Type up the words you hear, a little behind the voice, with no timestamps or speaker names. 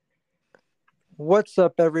What's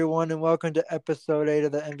up, everyone, and welcome to episode 8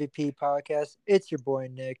 of the MVP podcast. It's your boy,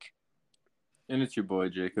 Nick. And it's your boy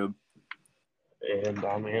Jacob. And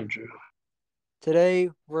I'm Andrew. Today,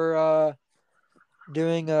 we're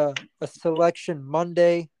doing a Selection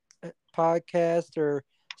Monday podcast or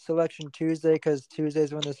Selection Tuesday because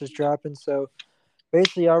Tuesday's when this is dropping. So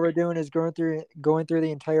basically, all we're doing is going through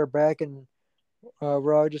the entire bracket, and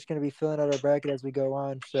we're all just going to be filling out our bracket as we go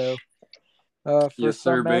on. So for Yes,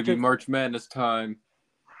 some sir, baby. matches, March Madness time.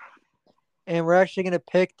 and we're actually going to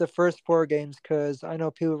pick the first 4 games because I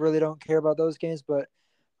know people really don't care about those games, but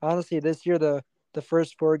honestly, this year the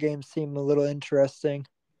first 4 games seem a little interesting.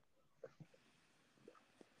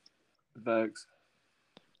 Thanks.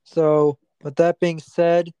 So with that being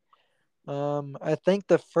said, I think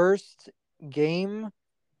the first game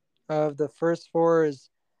of the first 4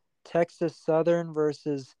 is Texas Southern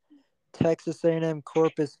versus Texas A&M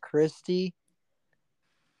Corpus Christi.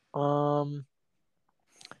 Um,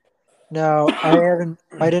 Now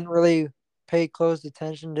I didn't really pay close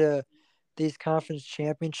attention to these conference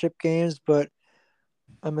championship games, but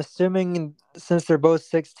I'm assuming since they're both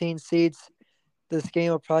 16 seeds, this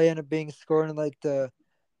game will probably end up being scored in like the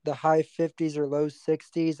high 50s or low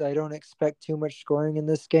 60s. I don't expect too much scoring in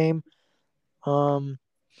this game. Um,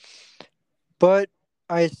 but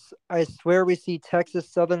I swear we see Texas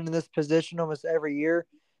Southern in this position almost every year.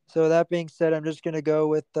 So that being said, I'm just gonna go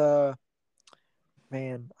with I'll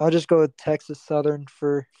just go with Texas Southern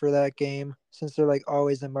for that game since they're like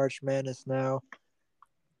always in March Madness now.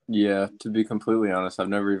 Yeah, to be completely honest, I've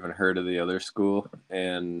never even heard of the other school,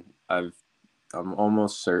 and I'm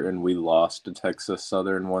almost certain we lost to Texas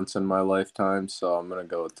Southern once in my lifetime, so I'm gonna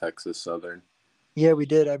go with Texas Southern. Yeah, we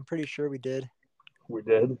did. I'm pretty sure we did. We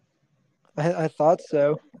did? I thought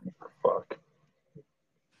so. Fuck.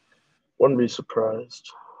 Wouldn't be surprised.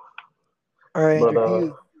 All right, But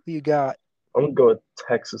Andrew, who you got? I'm gonna go with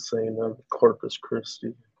Texas A&M Corpus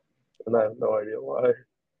Christi, and I have no idea why.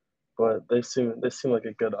 But they seem like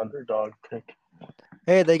a good underdog pick.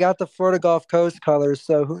 Hey, they got the Florida Gulf Coast colors,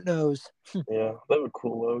 so who knows? Yeah, they have a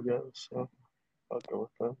cool logo, so I'll go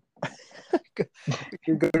with them.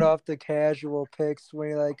 You're going off the casual picks when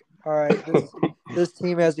you're like, all right, this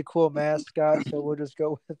team has a cool mascot, so we'll just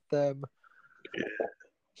go with them. Yeah.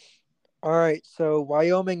 All right, so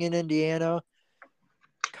Wyoming and Indiana.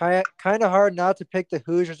 Kind of hard not to pick the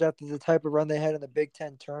Hoosiers after the type of run they had in the Big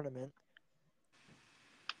Ten tournament.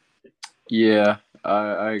 Yeah,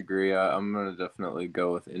 I agree. I'm gonna definitely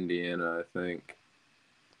go with Indiana, I think.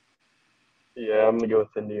 Yeah, I'm gonna go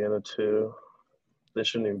with Indiana too. They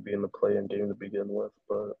shouldn't even be in the play-in game to begin with,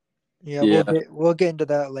 but Yeah, Yeah, we'll get into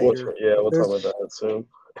that later. we'll talk There's about that soon.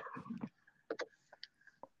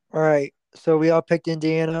 All right, so we all picked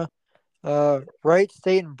Indiana. Wright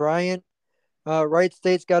State and Bryant. Wright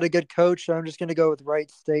State's got a good coach, so I'm just gonna go with Wright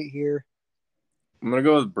State here. I'm gonna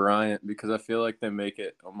go with Bryant because I feel like they make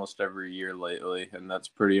it almost every year lately, and that's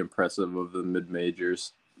pretty impressive of the mid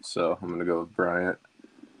majors. So I'm gonna go with Bryant.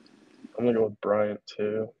 I'm gonna go with Bryant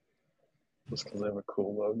too, just because they have a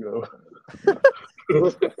cool logo.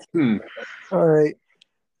 All right,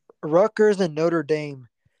 Rutgers and Notre Dame.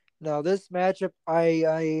 Now this matchup,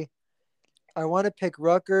 I want to pick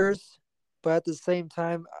Rutgers, but at the same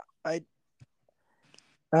time, I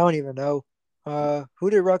I don't even know. Who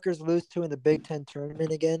did Rutgers lose to in the Big Ten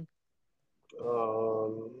tournament again?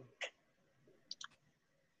 Um,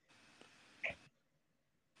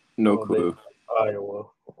 No oh, they clue. Iowa.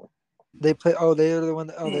 They play. Oh, they're the one.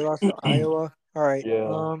 They lost to Iowa. All right.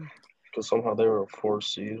 Yeah, because somehow they were a 4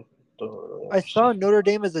 seed. Don't really I saw understand. Notre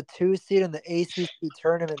Dame as a 2 seed in the ACC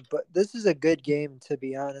tournament, but this is a good game to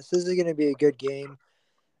be honest. This is going to be a good game.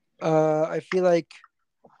 I feel like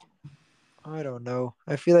I don't know.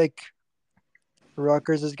 I feel like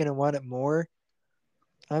Rutgers is going to want it more.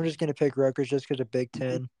 I'm just going to pick Rutgers just because of Big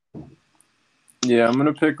Ten. Yeah, I'm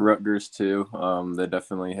gonna pick Rutgers too. They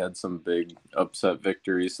definitely had some big upset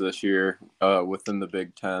victories this year within the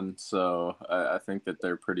Big Ten, so I think that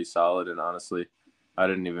they're pretty solid. And honestly, I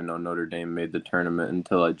didn't even know Notre Dame made the tournament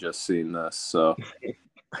until I just seen this. So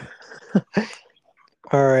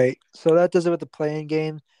All right. So that does it with the playing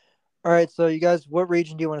game. All right. So you guys, what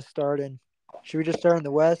region do you want to start in? Should we just start in the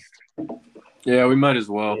West? yeah, we might as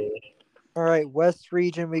well. Yeah, All right. West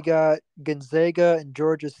region, we got Gonzaga and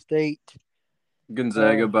Georgia State.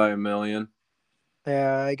 Gonzaga by a million.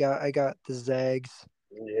 Yeah, I got the Zags.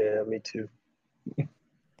 yeah, me too.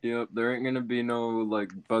 Yep, there ain't gonna be no like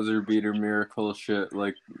buzzer beater miracle shit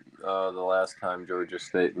like the last time Georgia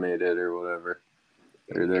State made it or whatever.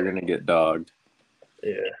 They're gonna get dogged.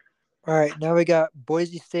 Yeah, All right, now we got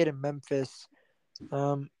Boise State and Memphis.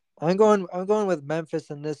 I'm going with Memphis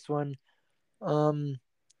in this one. Um,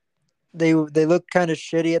 they looked kind of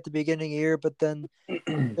shitty at the beginning of the year, but then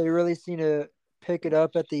they really seem to pick it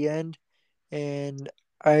up at the end. And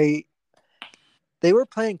I they were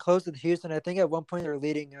playing close with Houston. I think at one point they were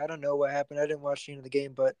leading. I don't know what happened. I didn't watch the end of the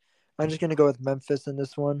game, but I'm just gonna go with Memphis in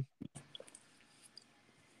this one.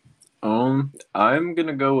 I'm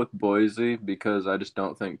gonna go with Boise because I just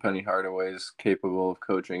don't think Penny Hardaway is capable of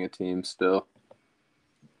coaching a team still.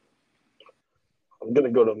 I'm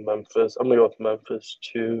gonna go to Memphis. I'm gonna go with Memphis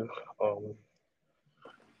too,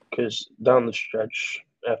 because down the stretch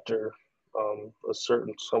after a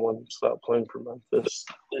certain someone stopped playing for Memphis,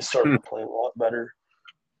 they started to play a lot better,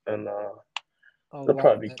 and A it'll lot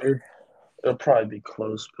probably be better. it'll probably be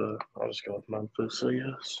close, but I'll just go with Memphis, I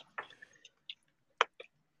guess.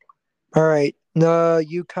 All right, no,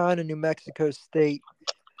 UConn and New Mexico State.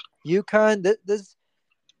 UConn. This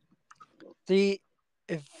see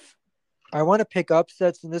if I want to pick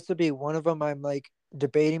upsets, and this would be one of them. I'm like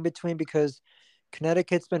debating between because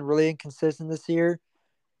Connecticut's been really inconsistent this year,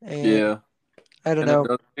 and Yeah, I don't and it know.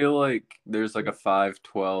 does feel like there's like a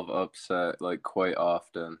 5-12 upset like quite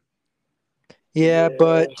often. Yeah, Yeah,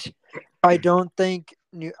 but I don't think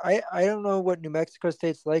I don't know what New Mexico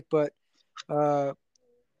State's like, but uh,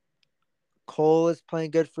 Cole is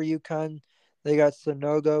playing good for UConn. They got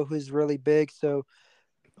Sonogo, who's really big. So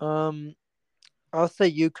um, I'll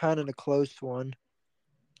say UConn in a close one.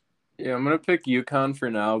 Yeah, I'm gonna pick UConn for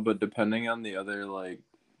now, but depending on the other like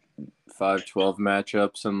 5-12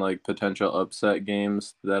 matchups and like potential upset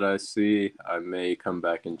games that I see, I may come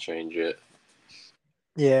back and change it.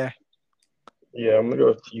 Yeah. yeah, I'm gonna go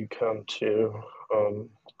with UConn too. I don't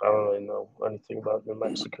really know anything about New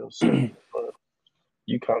Mexico State, but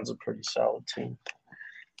UConn's a pretty solid team.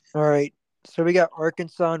 All right. So we got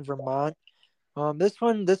Arkansas and Vermont. This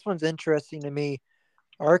one's interesting to me.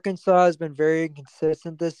 Arkansas has been very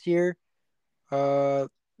inconsistent this year. Uh,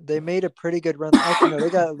 they made a pretty good run. Actually, no, they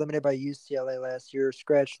got eliminated by UCLA last year.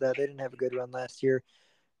 Scratch that. They didn't have a good run last year.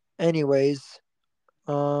 Anyways,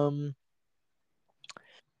 um,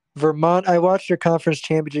 Vermont. I watched their conference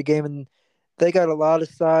championship game, and they got a lot of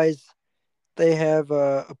size. They have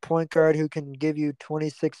a point guard who can give you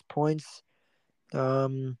 26 points.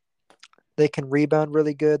 Um, they can rebound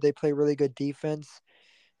really good. They play really good defense.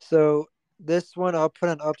 So this one I'll put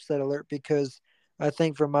on upset alert because I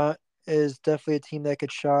think Vermont is definitely a team that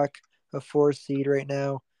could shock a 4 seed right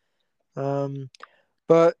now. Um,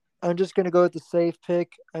 but I'm just gonna go with the safe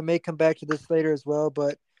pick. I may come back to this later as well,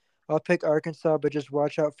 but I'll pick Arkansas. But just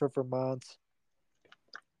watch out for Vermont.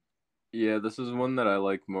 Yeah, this is one that I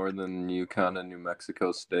like more than UConn and New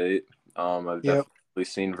Mexico State. I've Yep. definitely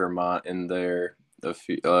seen Vermont in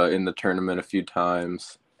the tournament a few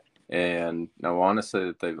times, and I want to say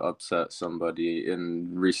that they've upset somebody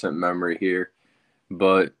in recent memory here.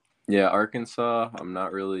 But yeah, Arkansas, I'm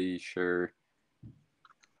not really sure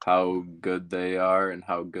how good they are and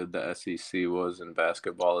how good the SEC was in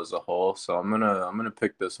basketball as a whole. So I'm gonna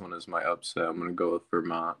pick this one as my upset. I'm gonna go with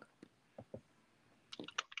Vermont.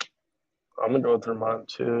 I'm gonna go with Vermont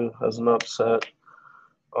too as an upset.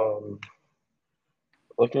 Um,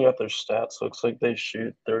 Looking at their stats, looks like they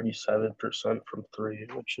shoot 37% from three,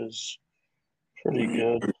 which is pretty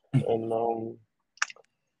good. And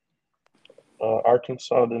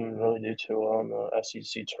Arkansas didn't really do too well in the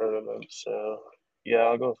SEC tournament, so yeah,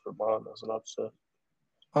 I'll go with Vermont as an upset.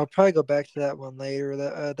 I'll probably go back to that one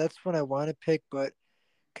later. That's one I want to pick, but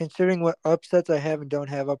considering what upsets I have and don't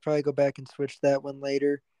have, I'll probably go back and switch that one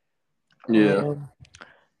later. Yeah.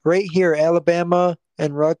 Right here, Alabama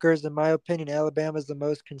and Rutgers. In my opinion, Alabama is the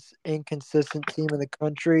most inconsistent team in the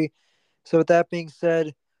country. So, with that being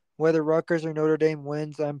said, whether Rutgers or Notre Dame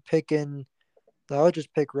wins, I'll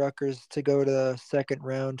just pick Rutgers to go to the second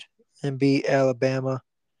round and beat Alabama.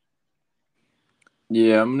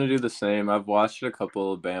 Yeah, I'm gonna do the same. I've watched a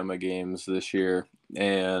couple of Bama games this year,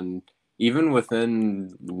 and even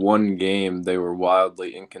within one game, they were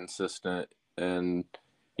wildly inconsistent. And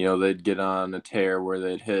they'd get on a tear where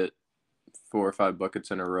they'd hit 4 or 5 buckets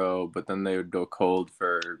in a row, but then they would go cold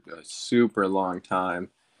for a super long time.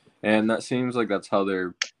 And that seems like that's how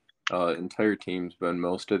their entire team's been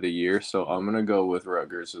most of the year. So I'm gonna go with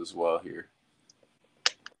Rutgers as well here.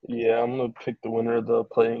 Yeah, I'm gonna pick the winner of the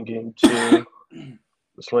playing game too.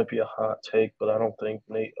 This might be a hot take, but I don't think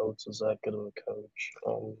Nate Oates is that good of a coach.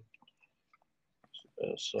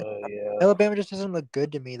 So yeah, Alabama just doesn't look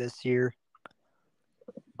good to me this year.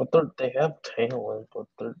 but they have talent, but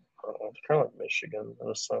they're kind of like Michigan in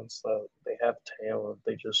a sense that they have talent,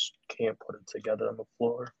 they just can't put it together on the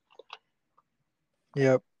floor.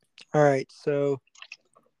 Yep. All right. So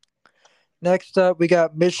next up, we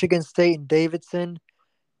got Michigan State and Davidson.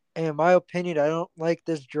 in my opinion, I don't like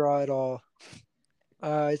this draw at all.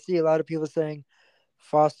 I see a lot of people saying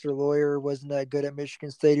Foster Lawyer wasn't that good at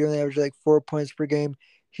Michigan State. He only averaged like 4 points per game.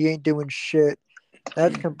 He ain't doing shit.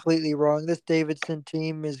 That's completely wrong. This Davidson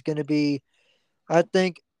team is going to be, I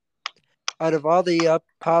think, out of all the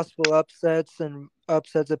possible upsets and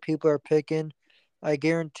upsets that people are picking, I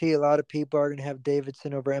guarantee a lot of people are going to have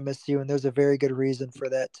Davidson over MSU, and there's a very good reason for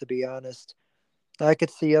that, to be honest. I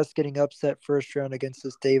could see us getting upset first round against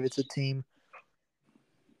this Davidson team.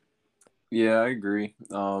 Yeah, I agree.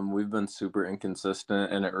 We've been super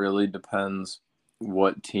inconsistent, and it really depends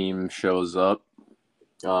what team shows up.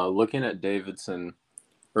 Looking at Davidson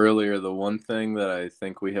earlier, the one thing that I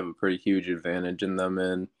think we have a pretty huge advantage in them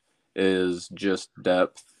in is just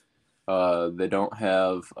depth. They don't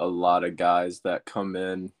have a lot of guys that come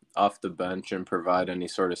in off the bench and provide any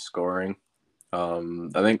sort of scoring. I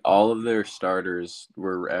think all of their starters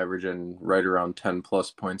were averaging right around 10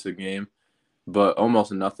 plus points a game, but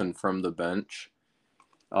almost nothing from the bench.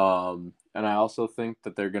 And I also think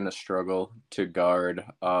that they're going to struggle to guard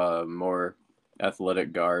more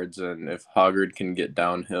athletic guards. And if Hoggard can get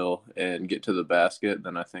downhill and get to the basket,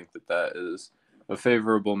 then I think that that is a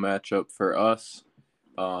favorable matchup for us.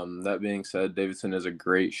 That being said, Davidson is a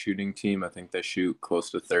great shooting team. I think they shoot close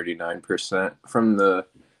to 39% from the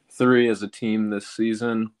three as a team this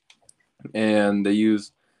season. And they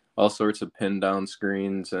use all sorts of pin down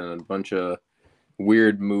screens and a bunch of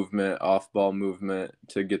weird movement, off ball movement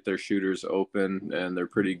to get their shooters open, and they're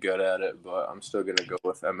pretty good at it. But I'm still going to go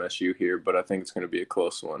with MSU here, but I think it's going to be a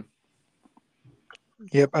close one.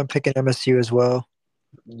 Yep, I'm picking MSU as well.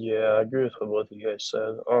 Yeah, I agree with what both of you guys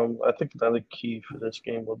said. I think another key for this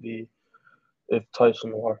game will be if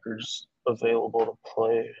Tyson Walker's available to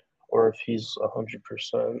play or if he's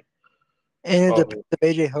 100%. And it depends if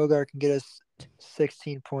AJ Hoggard can get us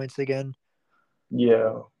 16 points again.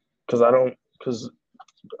 Yeah, because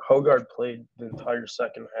Hoggard played the entire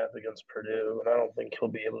second half against Purdue, and I don't think he'll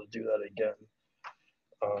be able to do that again.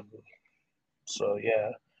 So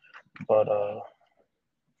yeah, but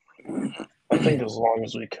I think as long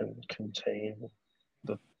as we can contain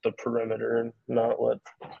the perimeter and not let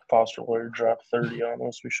Foster Lawyer drop 30 on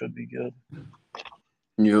us, we should be good.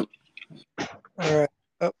 Yep. All right.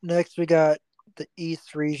 Up next, we got the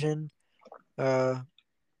East region.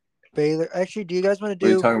 Baylor. Actually, do you guys want to do?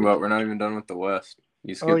 What are you talking about? We're not even done with the West.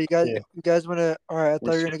 You guys want to? All right. I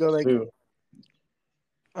thought you were gonna go like.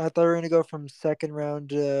 I thought we were gonna go from second round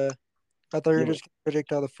to. I thought we were just gonna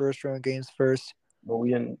predict all the first round games first. But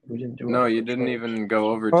we didn't do. No, you didn't even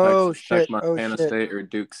go over Texas Tech, Montana State, or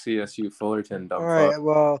Duke, CSU, Fullerton. Dumb all right. fuck.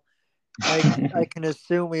 Well, I can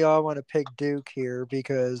assume we all want to pick Duke here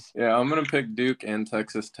because. Yeah, I'm gonna pick Duke and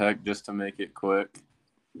Texas Tech just to make it quick.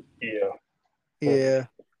 Yeah. Yeah.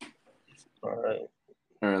 All right.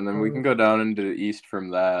 And then we can go down into the East from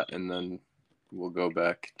that, and then we'll go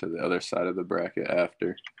back to the other side of the bracket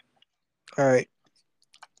after. All right.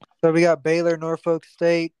 So we got Baylor, Norfolk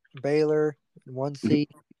State, Baylor, 1 seed.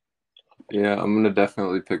 Yeah, I'm gonna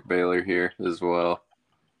definitely pick Baylor here as well.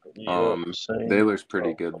 Yeah, Baylor's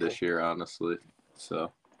pretty good this year, honestly.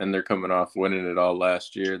 So, and they're coming off winning it all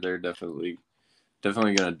last year. They're definitely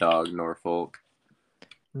gonna dog Norfolk.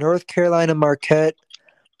 North Carolina, Marquette.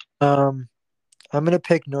 I'm gonna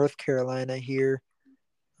pick North Carolina here.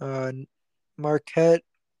 Marquette.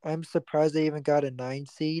 I'm surprised they even got a 9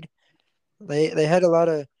 seed. They had a lot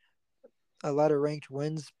of ranked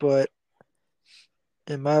wins, but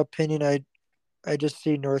in my opinion, I just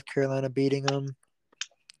see North Carolina beating them.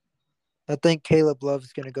 I think Caleb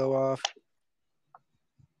Love's gonna go off.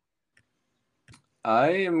 I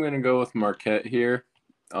am gonna go with Marquette here.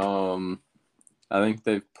 I think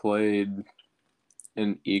they've played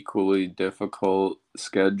an equally difficult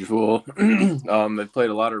schedule. They've played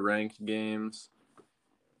a lot of ranked games.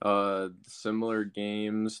 Similar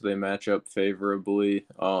games. They match up favorably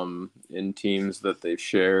in teams that they've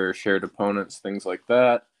shared opponents, things like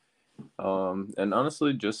that. And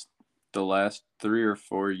honestly, just the last 3 or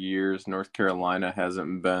 4 years, North Carolina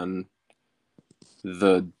hasn't been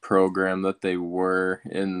the program that they were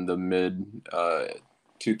in the mid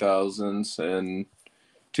 2000s and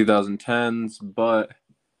 2010s, but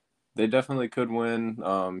they definitely could win.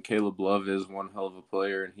 Caleb Love is one hell of a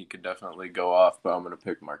player, and he could definitely go off, but I'm going to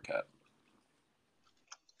pick Marquette.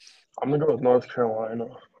 I'm going to go with North Carolina.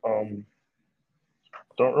 Don't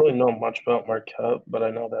really know much about Marquette, but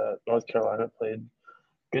I know that North Carolina played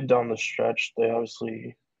good down the stretch. They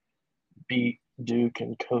obviously beat Duke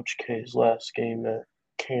in Coach K's last game at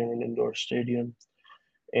Cameron Indoor Stadium.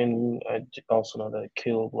 And I also know that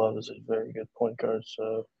Caleb Love is a very good point guard.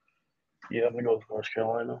 So, yeah, I'm going to go with North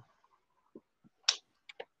Carolina.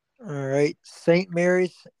 All right. St.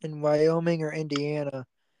 Mary's in Wyoming or Indiana?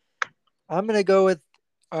 I'm gonna go with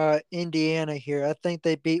Indiana here. I think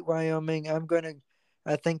they beat Wyoming.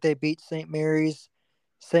 I think they beat St. Mary's.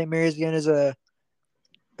 St. Mary's again is a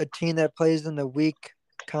team that plays in the weak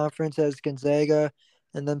conference as Gonzaga,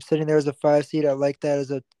 and them sitting there as a 5 seed. I like that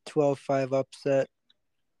as a 12-5 upset.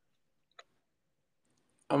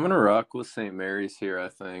 I'm gonna rock with St. Mary's here, I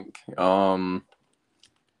think.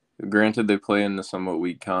 Granted, they play in the somewhat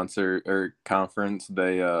weak conference.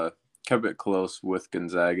 They kept it close with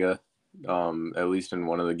Gonzaga, at least in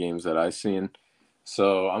one of the games that I've seen.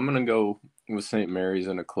 So I'm gonna go with St. Mary's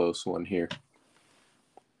in a close one here.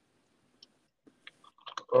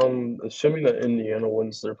 Assuming that Indiana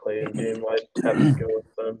wins their play-in game, I'd have to go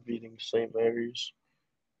with them beating St. Mary's.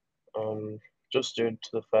 Just due to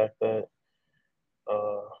the fact that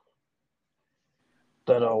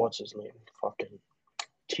what's his name? Fucking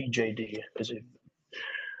TJD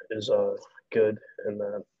is good in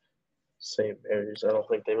that St. Mary's. I don't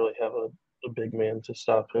think they really have a big man to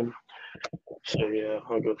stop him. So yeah,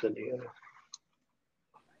 I'll go with Indiana.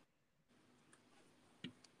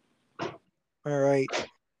 All right.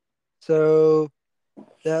 So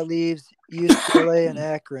that leaves UCLA and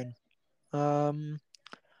Akron.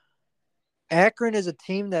 Akron is a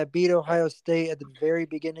team that beat Ohio State at the very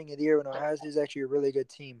beginning of the year when Ohio State is actually a really good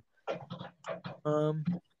team. I'm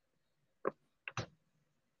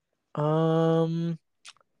going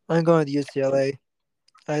with UCLA.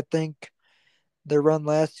 I think their run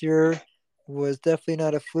last year was definitely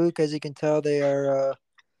not a fluke. As you can tell, they're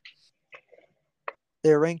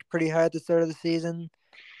ranked pretty high at the start of the season.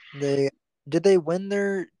 Did they win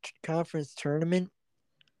their conference tournament?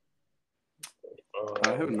 I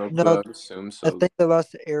have no clue. No, I would assume so. I think they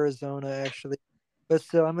lost to Arizona actually, but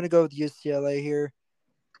still, I'm gonna go with UCLA here.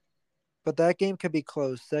 But that game could be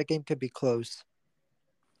close.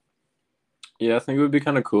 Yeah, I think it would be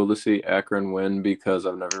kind of cool to see Akron win because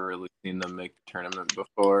I've never really seen them make the tournament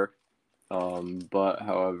before. But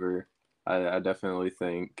however, I definitely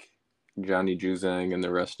think Johnny Juzang and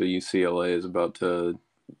the rest of UCLA is about to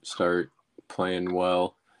start playing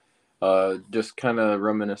well. Just kind of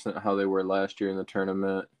reminiscent how they were last year in the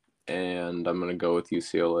tournament, and I'm gonna go with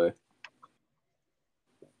UCLA.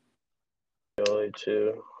 UCLA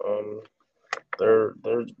too. They're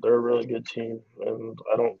a really good team, and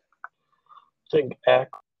I don't think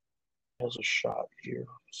Akron has a shot here.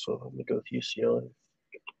 So I'm gonna go with UCLA.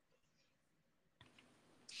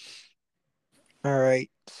 All right.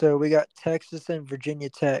 So we got Texas and Virginia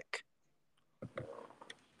Tech.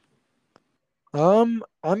 I'm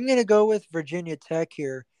gonna go with Virginia Tech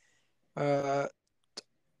here. Uh,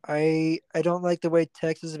 I don't like the way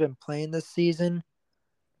Texas has been playing this season.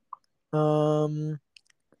 And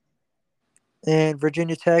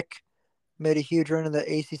Virginia Tech made a huge run in the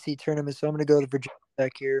ACC tournament, so I'm gonna go with Virginia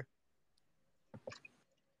Tech here.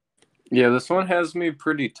 Yeah, this one has me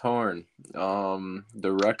pretty torn.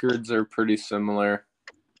 The records are pretty similar.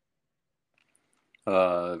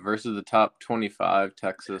 Versus the top 25,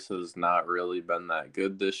 Texas has not really been that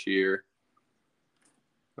good this year.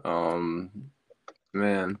 Man,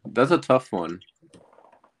 that's a tough one.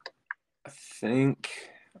 I think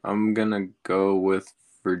I'm gonna go with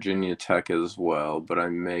Virginia Tech as well, but I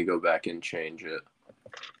may go back and change it.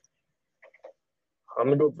 I'm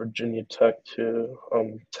gonna go with Virginia Tech too.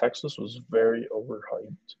 Texas was very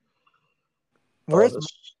overhyped. Where's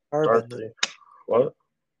This Mark start what?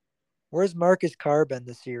 Where's Marcus Carr been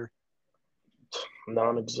this year?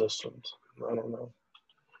 Non-existent. I don't know.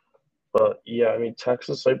 But yeah, I mean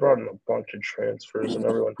Texas, they brought in a bunch of transfers and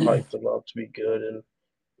everyone hyped them up to be good, and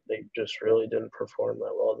they just really didn't perform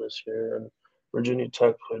that well this year. And Virginia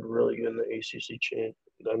Tech played really good in the ACC chain.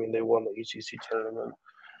 I mean, they won the ACC tournament.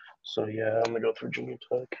 So yeah, I'm gonna go with Virginia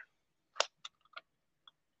Tech.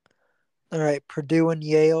 All right, Purdue and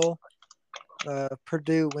Yale.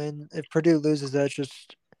 Purdue win. If Purdue loses, that's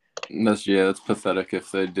pathetic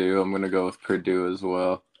if they do. I'm gonna go with Purdue as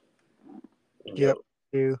well. Yep.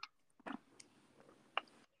 Purdue.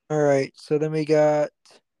 All right, so then we got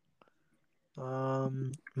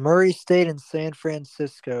Murray State and San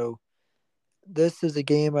Francisco. This is a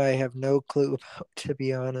game I have no clue about, to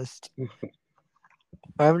be honest.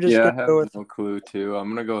 I'm just gonna go with no clue too. I'm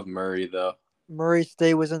gonna go with Murray though. Murray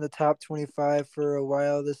State was in the top 25 for a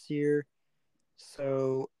while this year,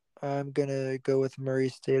 so I'm gonna go with Murray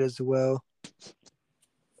State as well.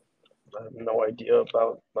 I have no idea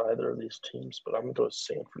about either of these teams, but I'm gonna go with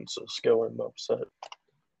San Francisco in the upset.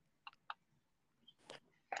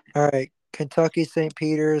 All right, Kentucky, St.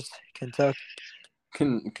 Peter's, Kentucky.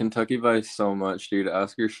 Kentucky by so much, dude.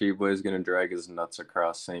 Oscar Tshiebwe is gonna drag his nuts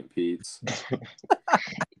across St. Pete's.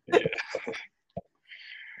 Yeah.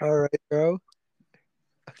 All right, bro.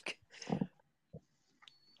 Okay.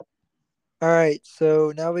 All right,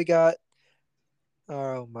 so now we got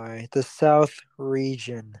the South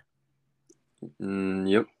region.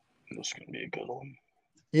 Yep. This is gonna be a good one.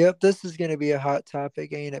 Yep, this is gonna be a hot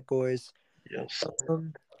topic, ain't it, boys? Yes.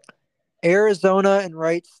 Sir. Arizona and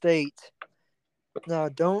Wright State. Now,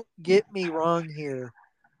 don't get me wrong here.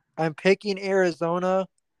 I'm picking Arizona,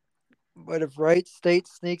 but if Wright State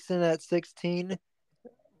sneaks in at 16,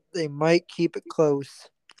 they might keep it close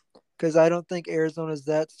because I don't think Arizona's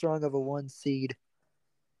that strong of a 1 seed.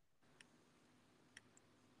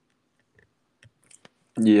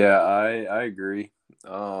 Yeah, I agree.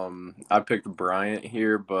 I picked Bryant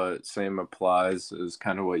here, but same applies as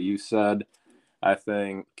kind of what you said. I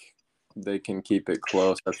think they can keep it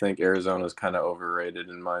close. I think Arizona's kind of overrated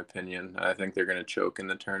in my opinion. I think they're going to choke in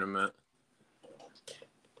the tournament.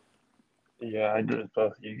 Yeah, I agree with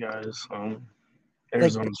both of you guys.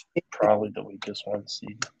 Arizona's probably the weakest 1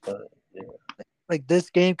 seed, but yeah. Like this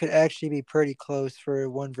game could actually be pretty close for a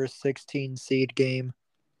 1 versus 16 seed game.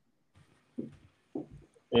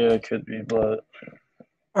 Yeah, it could be, but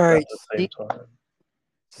All at right, the same time.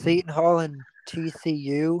 Seton Hall and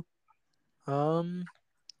TCU. Um,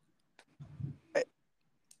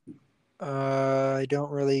 I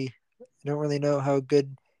don't really know how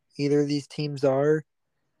good either of these teams are.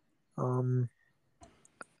 Um,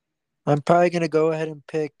 I'm probably gonna go ahead and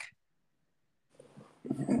pick.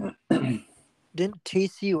 Didn't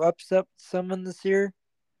TCU upset someone this year?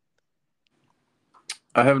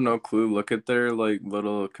 I have no clue. Look at their like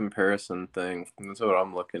little comparison thing. That's what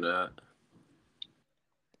I'm looking at.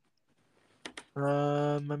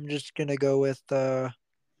 I'm just gonna go with Here,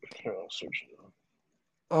 I'll search it up.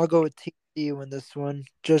 I'll go with TCU in this one,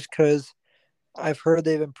 just because I've heard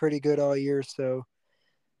they've been pretty good all year. So,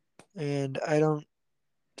 and I don't.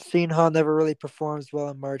 Seton Hall never really performs well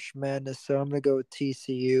in March Madness, so I'm gonna go with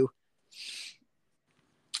TCU.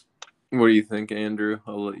 What do you think, Andrew?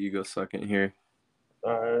 I'll let you go second here.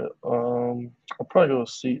 All right. I'll probably go with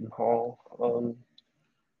Seton Hall.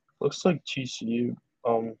 Looks like TCU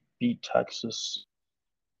beat Texas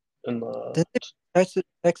in the Did they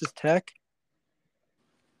Texas Tech?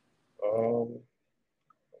 um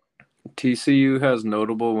TCU has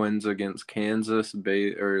notable wins against Kansas,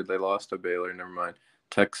 or they lost to Baylor. Never mind.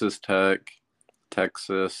 Texas Tech,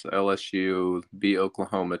 Texas, LSU, beat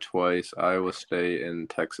Oklahoma twice, Iowa State, and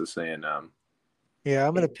Texas A&M. Yeah,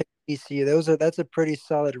 I'm gonna pick TCU. That's a pretty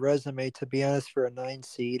solid resume, to be honest, for a 9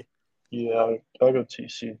 seed. yeah, I'll go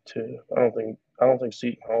TCU too. I don't think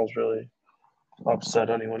Seton Hall's really upset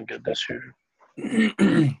anyone good this year.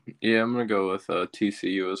 Yeah, I'm gonna go with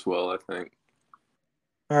TCU as well. I think.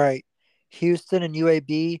 All right, Houston and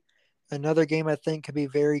UAB. Another game I think could be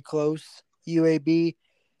very close. UAB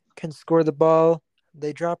can score the ball.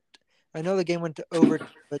 They dropped. I know the game went to overtime,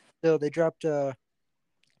 but still, they dropped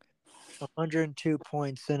 102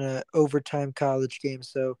 points in a overtime college game.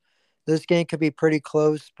 So this game could be pretty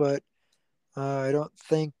close, but I don't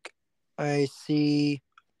think I see.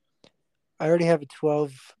 I already have a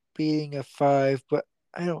 12 beating a 5, but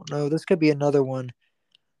I don't know. This could be another one.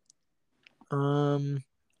 Um,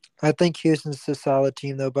 I think Houston's a solid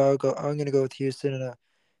team though, but I'm gonna go with Houston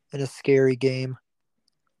in a scary game.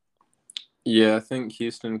 Yeah, I think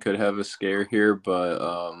Houston could have a scare here, but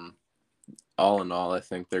all in all, I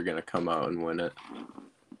think they're gonna come out and win it.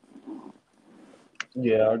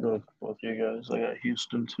 Yeah, I'll go with both you guys. I got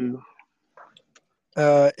Houston too.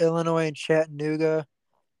 Illinois and Chattanooga.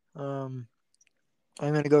 Um,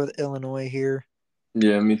 I'm gonna go with Illinois here.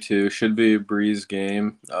 Yeah, me too. Should be a breeze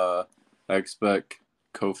game. I expect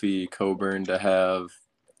Kofi Coburn to have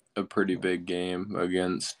a pretty big game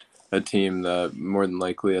against a team that more than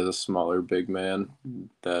likely has a smaller big man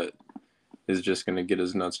that is just going to get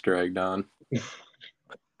his nuts dragged on.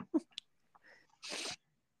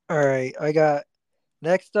 All right, I got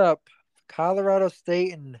next up Colorado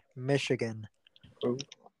State and Michigan.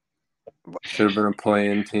 Should have been a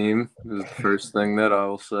playing team is the first thing that I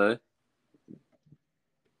will say.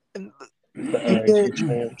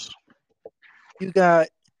 You got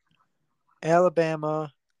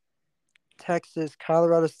Alabama, Texas,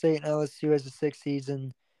 Colorado State, and LSU as the 6th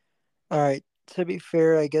season. All right, to be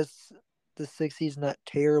fair, I guess the 6th seed's not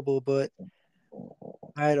terrible, but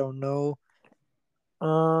I don't know.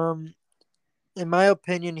 In my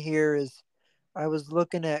opinion, here is I was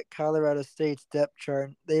looking at Colorado State's depth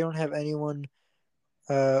chart. They don't have anyone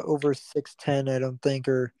over 6'10", I don't think,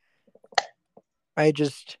 or I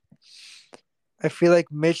just I feel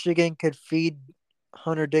like Michigan could feed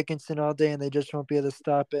Hunter Dickinson all day and they just won't be able to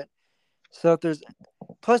stop it. So if there's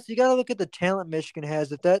plus you got to look at the talent Michigan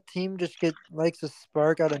has. If that team just likes a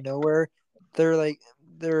spark out of nowhere, they're like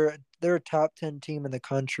they're a top 10 team in the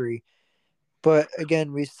country. But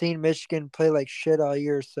again, we've seen Michigan play like shit all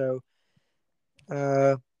year, so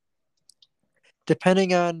uh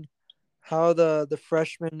depending on how the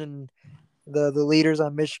freshmen and the leaders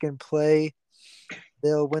on Michigan play,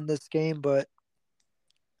 they'll win this game, but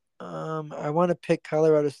I want to pick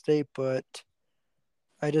Colorado State, but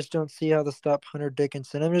I just don't see how to stop Hunter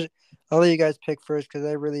Dickinson. I'll let you guys pick first because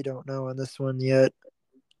I really don't know on this one yet.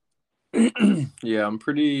 Yeah, I'm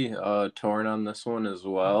pretty torn on this one as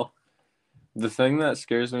well. The thing that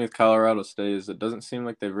scares me with Colorado State is it doesn't seem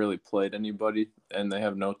like they've really played anybody, and they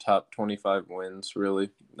have no top 25 wins, really.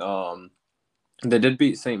 They did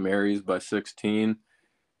beat St. Mary's by 16,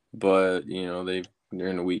 but, they're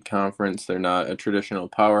in a weak conference. They're not a traditional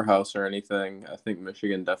powerhouse or anything. I think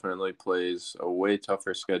Michigan definitely plays a way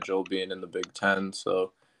tougher schedule being in the Big Ten,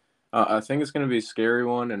 so I think it's going to be a scary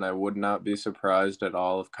one, and I would not be surprised at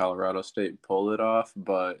all if Colorado State pulled it off.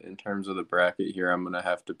 But in terms of the bracket here, I'm going to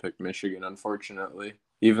have to pick Michigan, unfortunately,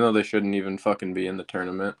 even though they shouldn't even fucking be in the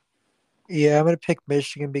tournament. Yeah, I'm gonna pick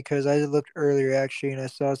Michigan because I looked earlier actually and I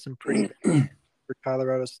saw some pretty bad for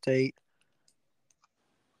Colorado State.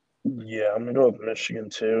 Yeah, I'm gonna go with Michigan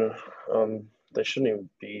too. They shouldn't even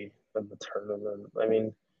be in the tournament. I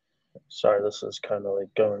mean, sorry, this is kind of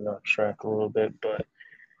like going off track a little bit, but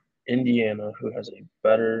Indiana, who has a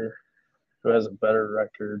better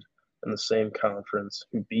record in the same conference,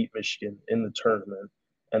 who beat Michigan in the tournament,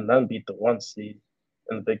 and then beat the 1 seed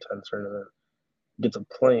in the Big Ten tournament, gets a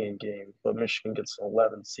playing game, but Michigan gets an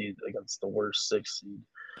 11 seed against the worst 6 seed.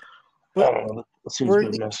 I But don't know. That seems a we're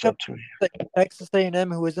bit leading messed up up to me. to Texas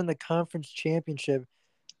A&M, who was in the conference championship,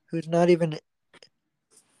 who's not even It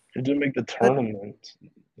didn't make the tournament.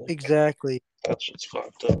 Like, exactly. that shit's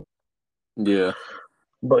fucked up. Yeah.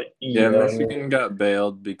 But Yeah, yeah, I Michigan mean, got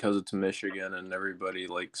bailed because it's Michigan and everybody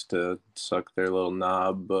likes to suck their little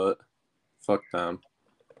knob, but fuck them.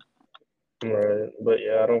 right. But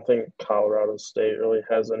yeah, I don't think Colorado State really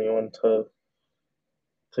has anyone to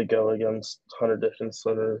go against Hunter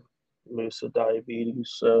Dickinson or Musa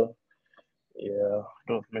Diabetes. So yeah,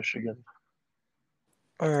 go with Michigan.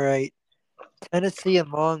 All right, Tennessee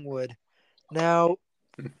and Longwood. Now,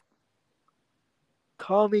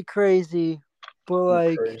 call me crazy, but You're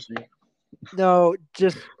like, crazy. no,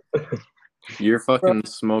 just You're bro, fucking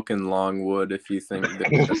smoking Longwood if you think they're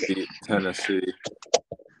going to beat Tennessee.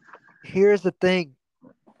 here's the thing: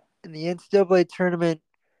 in the NCAA tournament,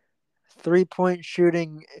 3-point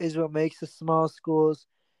shooting is what makes the small schools.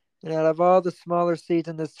 And out of all the smaller seeds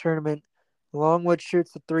in this tournament, Longwood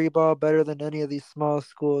shoots the three ball better than any of these small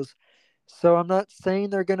schools. So I'm not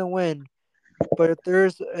saying they're going to win, but if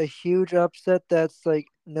there's a huge upset that's like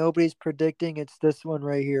nobody's predicting, it's this one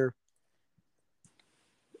right here.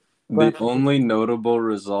 The only notable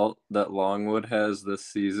result that Longwood has this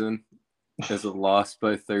season is a loss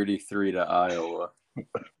by 33 to Iowa.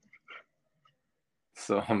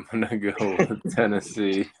 So I'm going to go with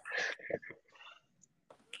Tennessee.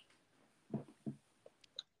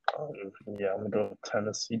 Yeah, I'm gonna go with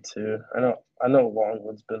Tennessee too. I know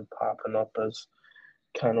Longwood's been popping up as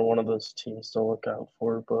kind of one of those teams to look out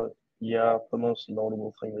for, but yeah, the most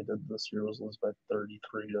notable thing they did this year was lose by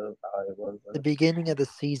 33 to Iowa. The beginning of the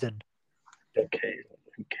season. Okay,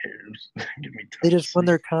 who cares? Give me They just won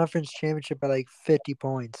Tennessee. their conference championship by like 50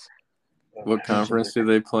 points. What conference do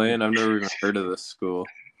they play in? I've never even heard of this school.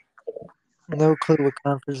 No clue what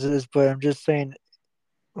conference it is, but I'm just saying,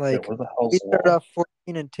 Yeah, like, where the we hell's started Long? off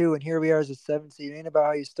 14-2, and here we are as a 7th seed. It ain't about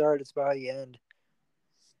how you start, it's about how you end.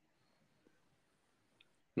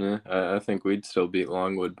 Yeah, I think we'd still beat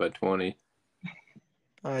Longwood by 20.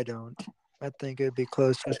 I don't. I think it'd be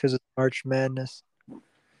close just because it's March Madness.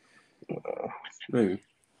 Maybe.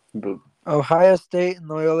 But Ohio State and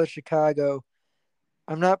Loyola Chicago.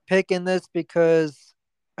 I'm not picking this because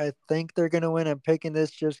I think they're going to win. I'm picking this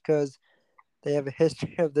just because they have a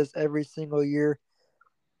history of this every single year.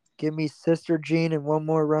 Give me Sister Jean and one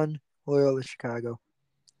more run, Loyola Chicago.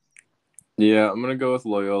 yeah, I'm going to go with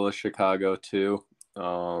Loyola Chicago too.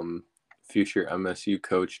 Future MSU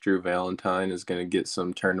coach Drew Valentine is going to get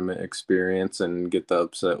some tournament experience and get the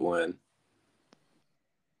upset win.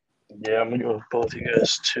 Yeah, I'm gonna go with both you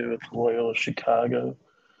guys too. With Loyola Chicago,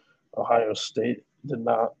 Ohio State did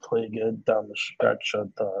not play good down the stretch of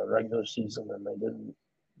the regular season, and they didn't.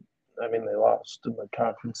 I mean, they lost in the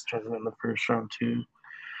conference tournament in the first round too.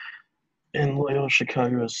 And Loyola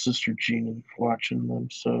Chicago has Sister Jean watching them,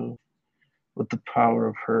 so with the power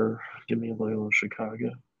of her, give me Loyola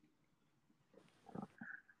Chicago.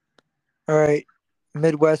 All right.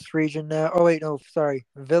 Midwest region now. Oh wait, no, sorry.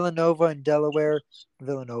 Villanova and Delaware.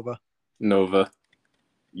 Villanova. Nova.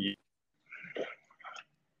 Yeah.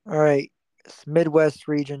 All right. It's Midwest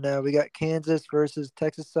region now. We got Kansas versus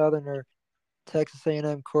Texas Southern or Texas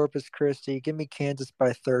A&M Corpus Christi. Give me Kansas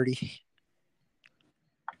by 30.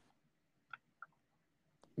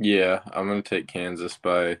 Yeah, I'm gonna take Kansas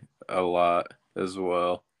by a lot as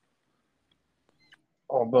well.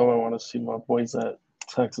 Although I want to see my boys at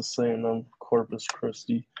Texas A&M Corpus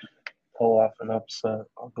Christi pull off an upset,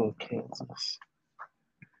 I'll go with Kansas.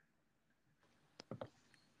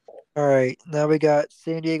 All right. Now we got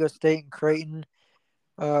San Diego State and Creighton.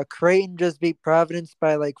 Creighton just beat Providence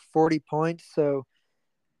by like 40 points, so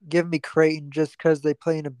give me Creighton just because they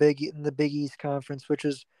play in the Big East Conference, which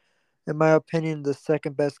is, in my opinion, the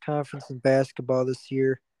second best conference in basketball this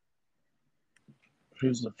year.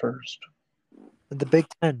 Who's the first? The Big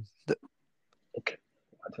Ten. Okay,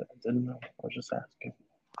 I didn't know. I was just asking.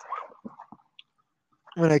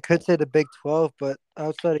 I mean, I could say the Big 12, but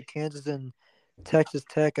outside of Kansas and Texas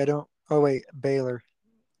Tech, I don't. Oh wait, Baylor.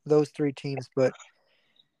 Those three teams, but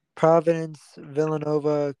Providence,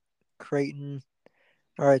 Villanova, Creighton.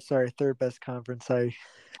 All right, sorry, third best conference.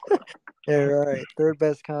 Yeah, all right, third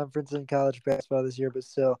best conference in college basketball this year, but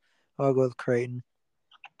still, I'll go with Creighton.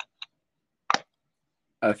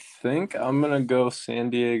 I think I'm gonna go San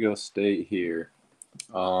Diego State here.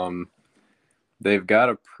 They've got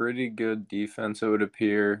a pretty good defense, it would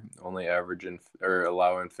appear, only averaging or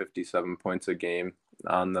allowing 57 points a game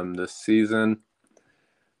on them this season.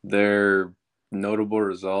 Their notable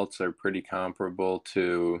results are pretty comparable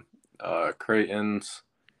to Creighton's,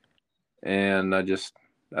 and I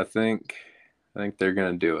think they're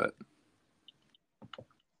gonna do it.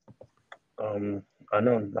 I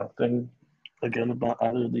know nothing again about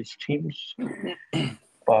either of these teams,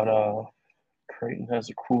 but Creighton has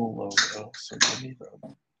a cool logo, so give me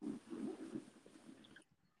them.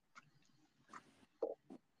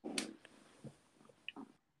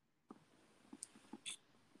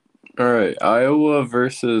 All right, Iowa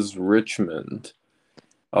versus Richmond.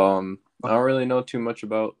 I don't really know too much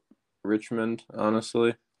about Richmond,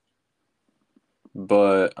 honestly,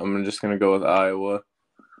 but I'm just gonna go with Iowa.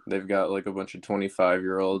 They've got like a bunch of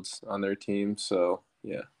 25-year-olds on their team, so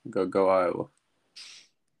yeah, go Iowa.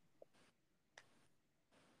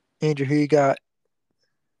 Andrew, who you got?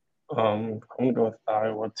 I'm gonna go with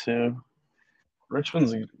Iowa too.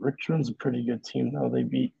 Richmond's a pretty good team now. They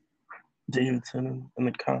beat Davidson in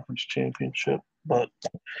the conference championship, but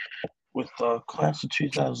with the class of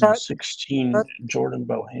Shut, 2016, shut, Jordan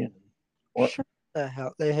Bohannon. What? shut the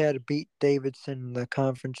hell! They had to beat Davidson in the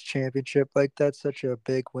conference championship. Like that's such a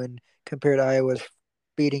big win compared to Iowa's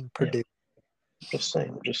beating Purdue. Just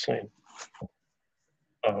saying.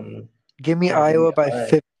 Give me Yeah, Iowa by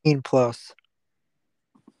 15 plus.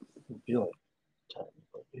 It'd be like 10,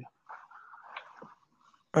 but yeah.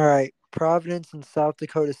 All right, Providence and South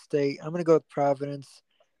Dakota State. I'm gonna go with Providence.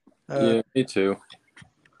 Yeah, me too.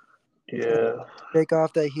 Yeah. Take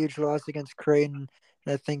off that huge loss against Creighton.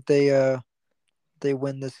 And I think they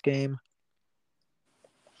win this game.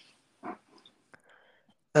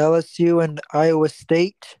 LSU and Iowa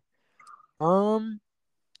State.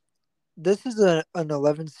 This is an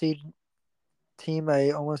 11 seed team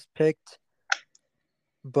I almost picked,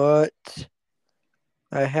 but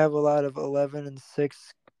I have a lot of 11 and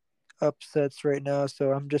 6 upsets right now,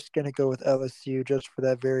 so I'm just gonna go with LSU just for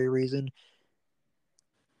that very reason.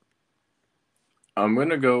 I'm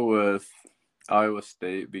gonna go with Iowa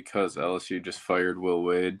State because LSU just fired Will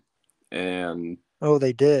Wade, and Oh,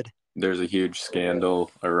 they did. there's a huge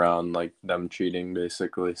scandal around like them cheating,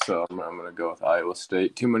 basically. So I'm gonna go with Iowa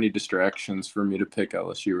State. Too many distractions for me to pick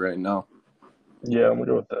LSU right now. Yeah, I'm gonna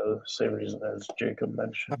go with the same reason as Jacob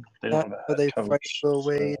mentioned. They don't have a head They fired coach. Will So,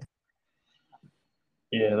 Wade.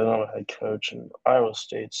 yeah, they don't have a head coach, and Iowa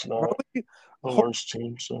State's Why not would you, the worst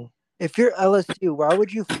team. So if you're LSU, why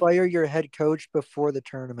would you fire your head coach before the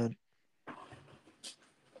tournament?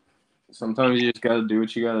 Sometimes you just gotta do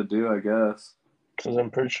what you gotta do, I guess. because I'm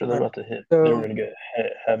pretty sure they're about to hit. So They were gonna get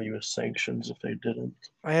heavy with sanctions if they didn't.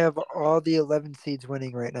 I have all the 11 seeds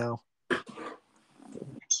winning right now.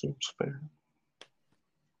 Seems fair.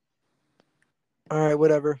 All right,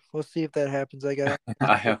 whatever. We'll see if that happens, I guess.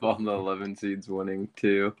 I have all the 11 seeds winning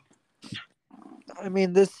too. I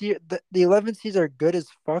mean, this year the 11 seeds are good as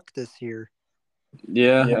fuck this year.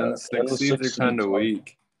 Yeah, Yeah, and the and the 6 seeds are six kind seeds of are-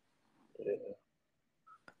 weak. Yeah.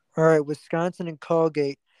 All right, Wisconsin and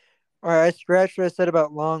Colgate. All right, I scratched what I said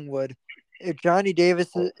about Longwood. If Johnny Davis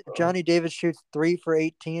shoots 3 for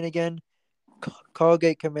 18 again,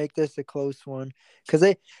 Colgate can make this a close one because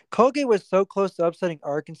Colgate was so close to upsetting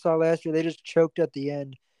Arkansas last year. They just choked at the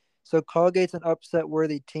end. So Colgate's an upset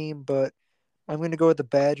worthy team, but I'm going to go with the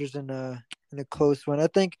Badgers in a close one. I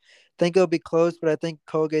think it'll be close, but I think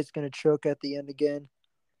Colgate's going to choke at the end again.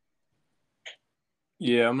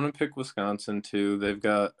 Yeah, I'm gonna pick Wisconsin too. They've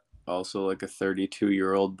got also like a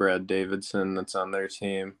 32-year-old Brad Davidson that's on their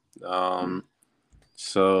team.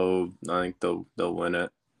 So I think they'll win it,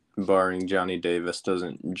 barring Johnny Davis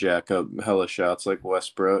doesn't jack up hella shots like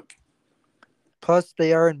Westbrook. Plus,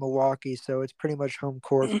 they are in Milwaukee, so it's pretty much home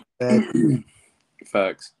court for that.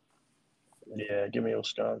 Facts. Yeah, give me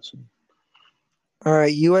Wisconsin. All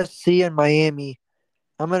right, USC and Miami.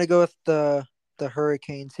 I'm going to go with the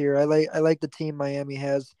Hurricanes here. I like the team Miami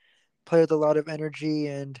has. Play with a lot of energy,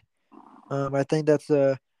 and I think that's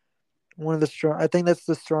one of the strong. I think that's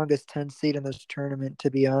the strongest 10 seed in this tournament. To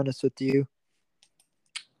be honest with you,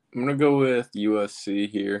 I'm gonna go with USC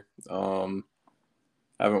here.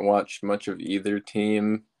 Haven't watched much of either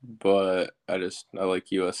team, but I like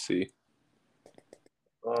USC.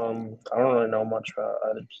 I don't really know much about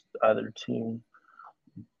either team,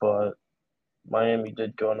 but Miami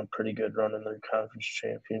did go on a pretty good run in their conference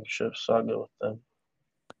championship, so I'll go with them.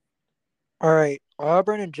 all right,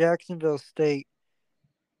 Auburn and Jacksonville State.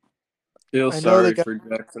 Feel I know they sorry got for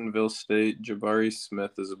Jacksonville State. Jabari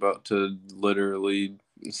Smith is about to literally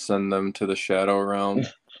send them to the shadow realm.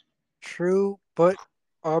 true, but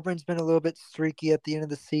Auburn's been a little bit streaky at the end of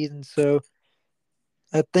the season, so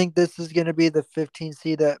I think this is going to be the 15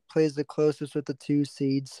 seed that plays the closest with the 2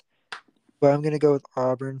 seeds. But I'm going to go with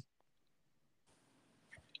Auburn.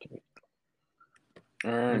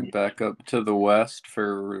 All right, back up to the West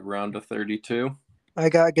for round of 32. I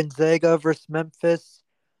got Gonzaga versus Memphis.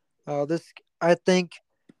 I think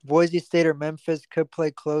Boise State or Memphis could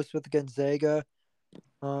play close with Gonzaga.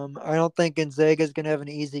 I don't think Gonzaga is going to have an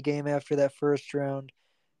easy game after that first round,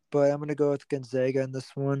 but I'm going to go with Gonzaga in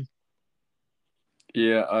this one.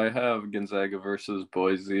 Yeah, I have Gonzaga versus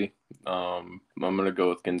Boise. I'm going to go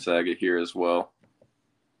with Gonzaga here as well.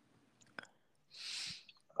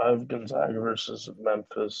 I have Gonzaga versus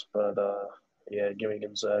Memphis, but yeah, give me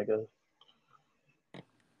Gonzaga.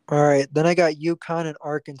 All right, then I got UConn and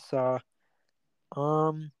Arkansas.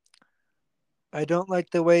 Um, I don't like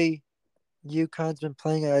the way UConn's been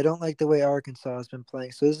playing. I don't like the way Arkansas has been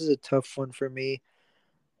playing. So this is a tough one for me.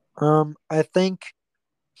 I think.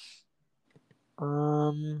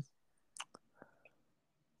 Um,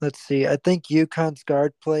 let's see. I think UConn's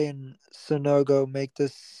guard play and Sonogo make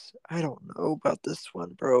this. I don't know about this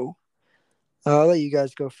one, bro. I'll let you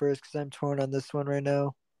guys go first because I'm torn on this one right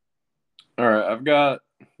now. All right, I've got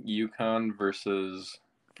UConn versus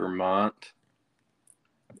Vermont,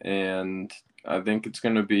 and I think it's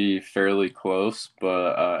going to be fairly close,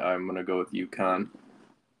 but I'm going to go with UConn.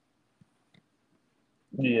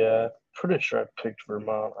 Yeah, pretty sure I picked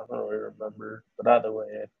Vermont. I don't really remember, but either way,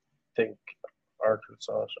 I think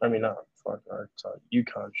Arkansas. I mean, not fucking Arkansas.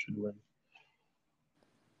 UConn should win.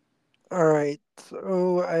 All right.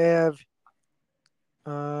 So I have.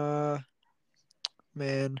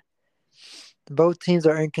 Man, both teams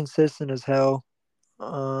are inconsistent as hell.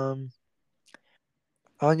 Um,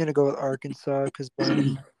 I'm gonna go with Arkansas because.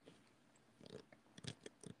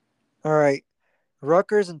 All right,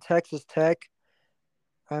 Rutgers and Texas Tech.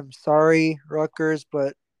 I'm sorry, Rutgers,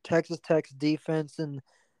 but Texas Tech's defense and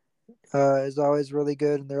is always really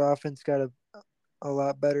good, and their offense got a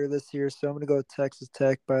lot better this year. So I'm gonna go with Texas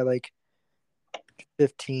Tech by like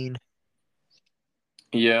 15.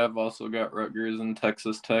 Yeah, I've also got Rutgers and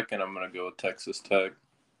Texas Tech, and I'm going to go with Texas Tech.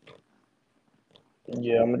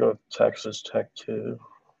 Yeah, I'm gonna go with Texas Tech too.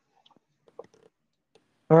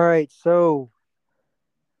 All right, so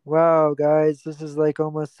wow, guys, this is like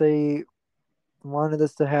almost a wanted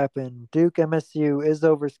this to happen. Duke MSU is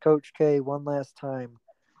over Coach K one last time.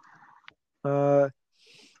 Uh,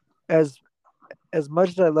 as as much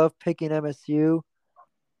as I love picking MSU,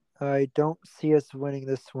 I don't see us winning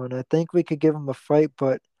this one. I think we could give them a fight,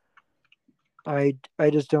 but I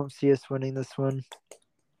just don't see us winning this one.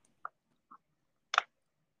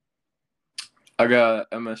 I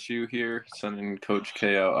got MSU here, sending Coach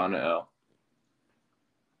K out on an L.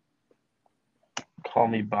 Call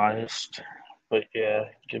me biased, but yeah,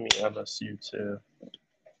 give me MSU too.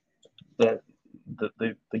 That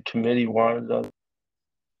the committee wanted us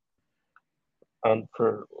on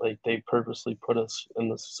for like they purposely put us in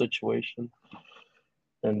this situation,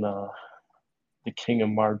 and the King of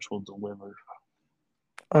March will deliver.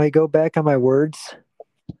 I go back on my words.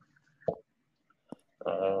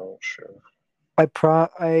 Sure.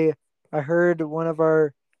 I heard one of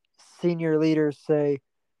our senior leaders say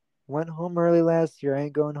went home early last year. I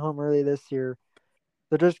ain't going home early this year.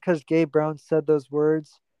 So just because Gabe Brown said those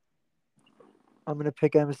words, I'm gonna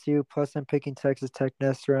pick MSU. Plus, I'm picking Texas Tech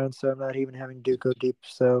next round, so I'm not even having Duke go deep.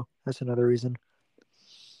 So that's another reason.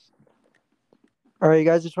 All right, you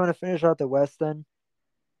guys just want to finish out the West then?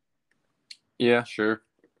 Yeah, sure.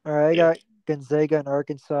 All right, I got Gonzaga and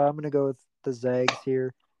Arkansas. I'm gonna go with the Zags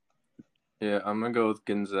here. Yeah, I'm gonna go with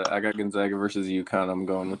Gonzaga. I got Gonzaga versus UConn. I'm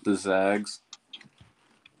going with the Zags.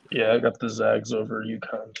 Yeah, I got the Zags over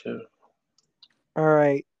UConn too. All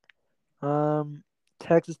right,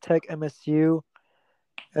 Texas Tech MSU.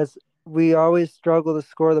 As we always struggle to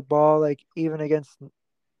score the ball, like even against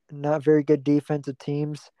not very good defensive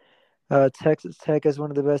teams. Texas Tech is one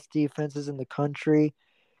of the best defenses in the country,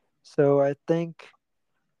 so I think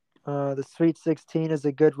the Sweet 16 is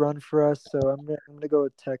a good run for us. So I'm gonna go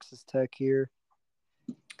with Texas Tech here.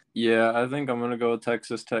 Yeah, I think I'm gonna go with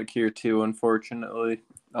Texas Tech here too. Unfortunately,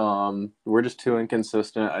 we're just too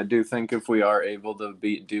inconsistent. I do think if we are able to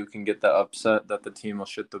beat Duke and get the upset, that the team will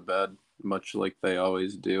shit the bed, much like they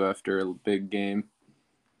always do after a big game.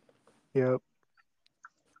 Yep.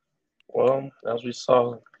 Well, as we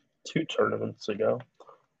saw 2 tournaments ago,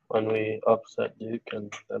 when we upset Duke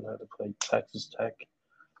and then had to play Texas Tech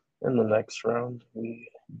in the next round,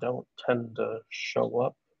 we don't tend to show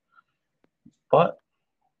up. But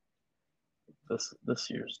this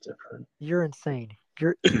year's different. You're insane.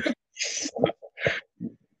 Did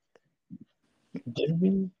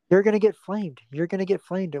we? You're gonna get flamed. You're gonna get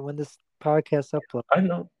flamed when this podcast uploads. I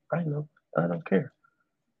know. I don't care.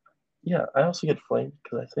 Yeah, I also get flamed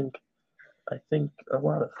because I think a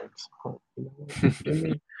lot of things. You know what? Give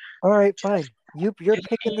me All right, fine. You're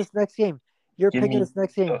picking this next game. You're give picking me this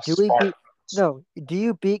next game. the Do we beat? Spartans. No. Do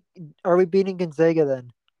you beat? Are we beating Gonzaga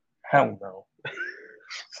then? Hell no.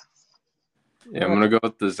 Yeah, I'm gonna go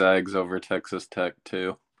with the Zags over Texas Tech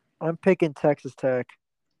too. I'm picking Texas Tech.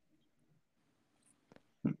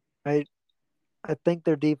 I think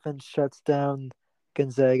their defense shuts down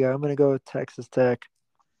Gonzaga. I'm gonna go with Texas Tech.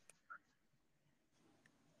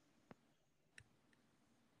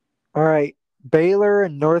 All right, Baylor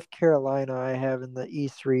and North Carolina. I have in the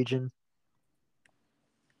East region.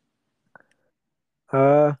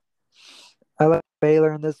 I like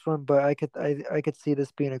Baylor in this one, but I could see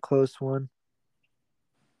this being a close one.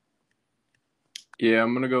 Yeah,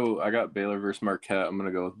 I'm gonna go. I got Baylor versus Marquette. I'm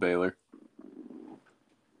gonna go with Baylor.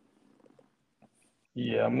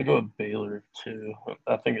 Yeah, I'm gonna go with Baylor too.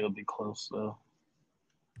 I think it'll be close though.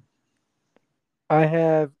 I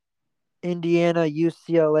have Indiana,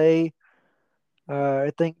 UCLA.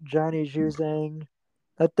 I think Johnny Juzang.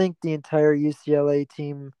 I think the entire UCLA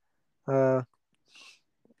team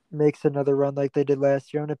makes another run like they did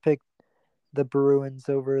last year. I'm gonna pick the Bruins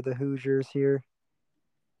over the Hoosiers here.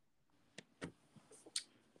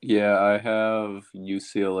 Yeah, I have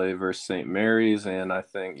UCLA versus St. Mary's, and I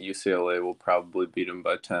think UCLA will probably beat them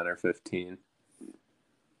by 10 or 15.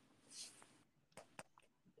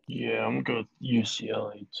 Yeah, I'm gonna go with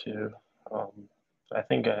UCLA too. I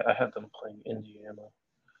think I had them playing Indiana,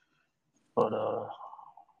 but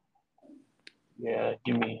yeah,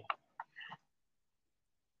 give me.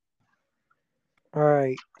 All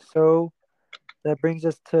right, so that brings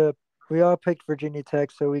us to we all picked Virginia Tech,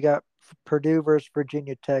 so we got Purdue versus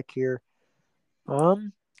Virginia Tech here. This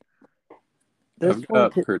I've one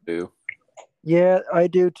got could, Purdue. yeah, I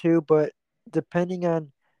do too, but depending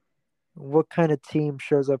on what kind of team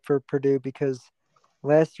shows up for Purdue, because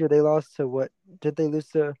last year they lost to what? Did they lose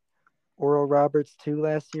to Oral Roberts too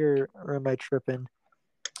last year, or am I tripping?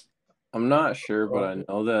 I'm not sure, but I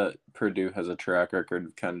know that Purdue has a track record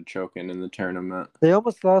of kind of choking in the tournament. They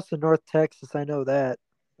almost lost to North Texas. I know that.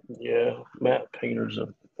 Yeah, Matt Painter's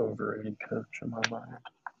an overrated coach in my mind.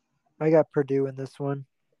 I got Purdue in this one.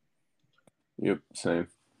 Yep, same.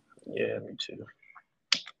 Yeah, me too.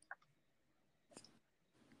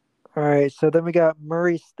 All right, so then we got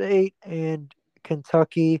Murray State and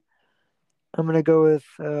Kentucky. I'm gonna go with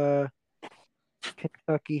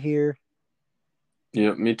Kentucky here.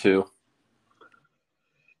 Yep, me too.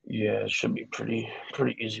 Yeah, it should be pretty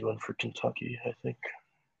easy one for Kentucky, I think.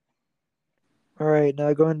 All right,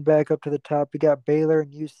 now going back up to the top, we got Baylor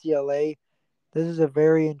and UCLA. This is a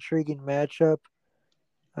very intriguing matchup.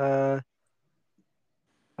 Uh,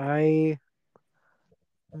 I,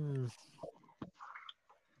 hmm,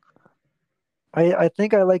 I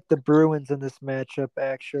think I like the Bruins in this matchup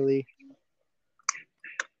actually.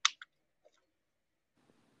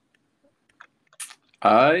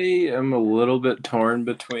 I am a little bit torn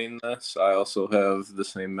between this. I also have the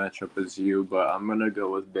same matchup as you, but I'm going to go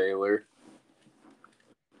with Baylor.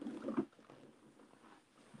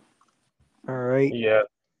 All right. Yeah,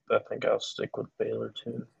 I think I'll stick with Baylor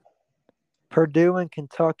too. Purdue and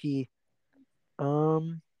Kentucky.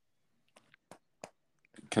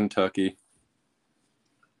 Kentucky.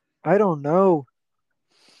 I don't know.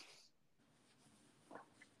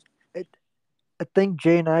 I think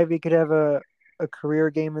Jay Ivy could have a career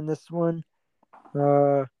game in this one.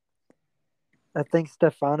 I think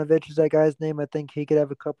Stefanovic is that guy's name. I think he could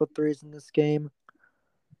have a couple threes in this game.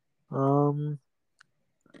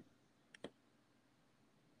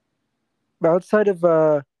 Outside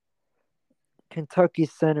of Kentucky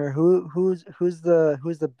center, who's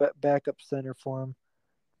the backup center for him?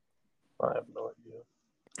 I have no idea.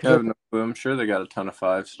 I have no clue. I'm sure they got a ton of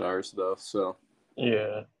 5-stars though. So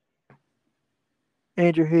Yeah.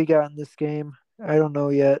 Andrew, who you got in this game? I don't know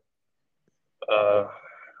yet. I'm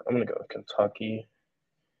gonna go with Kentucky,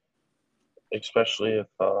 especially if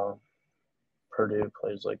Purdue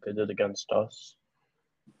plays like they did against us.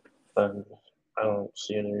 Then I don't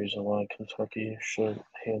see any reason why Kentucky should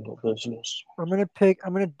handle business. I'm gonna pick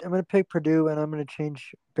Purdue, and I'm gonna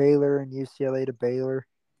change Baylor and UCLA to Baylor.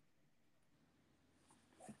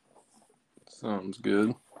 sounds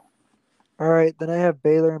good. All right, then I have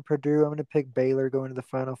Baylor and Purdue. I'm gonna pick Baylor going to the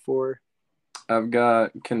Final Four. I've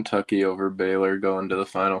got Kentucky over Baylor going to the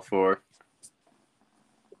Final Four.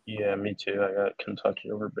 Yeah, me too. I got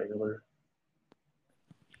Kentucky over Baylor.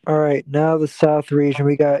 All right, now the South region.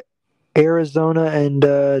 We got Arizona and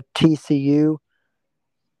TCU.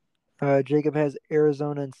 Jacob has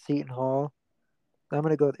Arizona and Seton Hall. I'm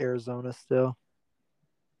gonna go with Arizona still.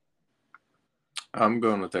 I'm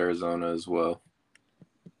going with Arizona as well.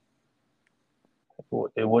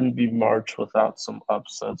 It wouldn't be March without some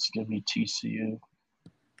upsets. Give me TCU.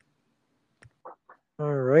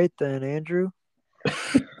 All right then, Andrew.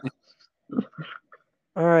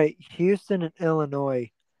 All right, Houston and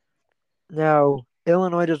Illinois. Now,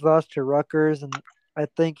 Illinois just lost to Rutgers, and I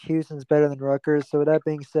think Houston's better than Rutgers. So with that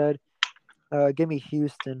being said, give me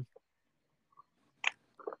Houston.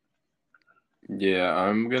 Yeah,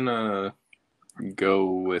 I'm gonna go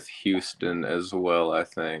with Houston as well, I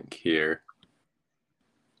think, here.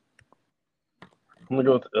 I'm gonna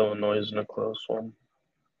go with Illinois in a close one.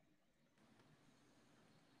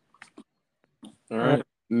 All right.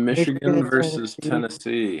 Michigan Michigan, versus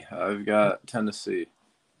Tennessee. I've got Tennessee.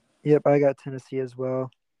 Yep, I got Tennessee as well.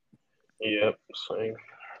 Yep, same.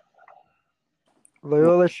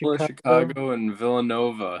 Loyola Chicago. And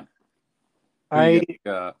Villanova. I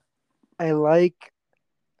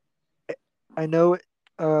know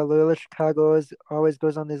Loyola Chicago always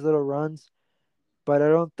goes on these little runs, but I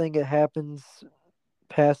don't think it happens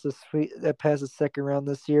past the second round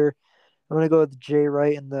this year. I'm gonna go with Jay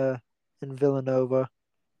Wright in Villanova.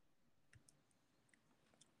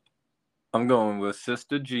 I'm going with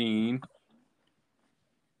Sister Jean.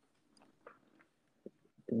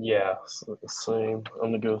 Yeah, same.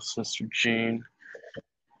 I'm gonna go with Sister Jean.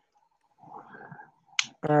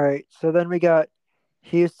 All right, so then we got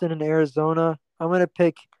Houston and Arizona. I'm gonna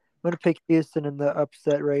pick Houston in the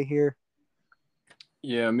upset right here.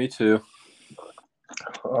 Yeah, me too.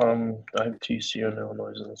 I have TCU and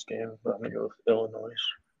Illinois in this game, but I'm gonna go with Illinois.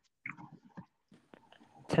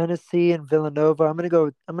 Tennessee and Villanova. I'm gonna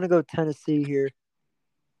go Tennessee here.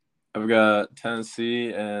 I've got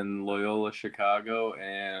Tennessee and Loyola Chicago,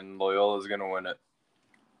 and Loyola's gonna win it.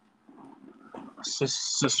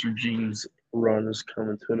 Sister Jean's run is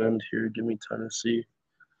coming to an end here. Give me Tennessee.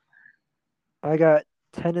 I got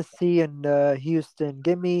Tennessee and Houston.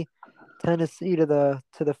 Give me Tennessee to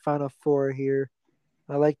the Final Four here.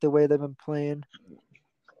 I like the way they've been playing,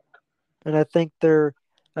 and I think this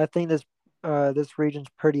region's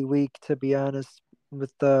pretty weak, to be honest,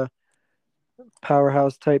 with the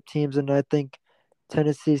powerhouse type teams, and I think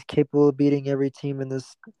Tennessee's capable of beating every team in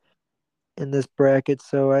this bracket.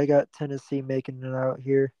 So I got Tennessee making it out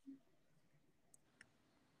here.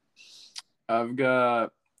 I've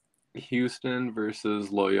got Houston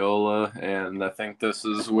versus Loyola, and I think this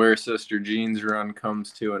is where Sister Jean's run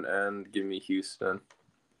comes to an end. Give me Houston.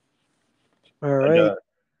 All right.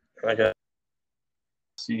 I got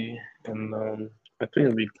C, and I think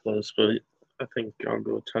it'll be close, but I think I'll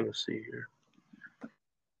go with Tennessee here.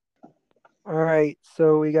 All right.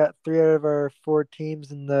 So we got 3 out of our 4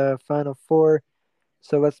 teams in the Final Four.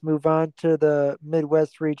 So let's move on to the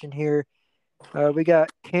Midwest region here. We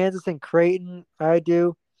got Kansas and Creighton. I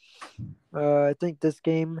think this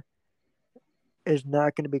game is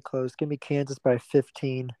not going to be close. Give me Kansas by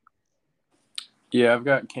 15. Yeah, I've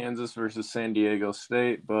got Kansas versus San Diego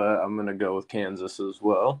State, but I'm going to go with Kansas as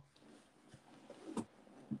well.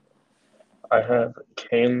 I have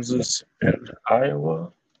Kansas and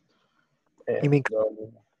Iowa. And, You mean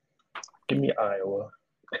give me Iowa.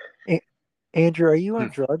 Andrew, are you on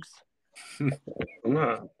drugs? I'm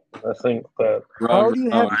not. I think that How Wrong do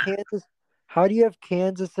you have round. Kansas? How do you have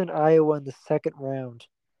Kansas and Iowa in the second round?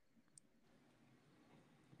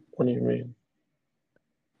 what do you mean?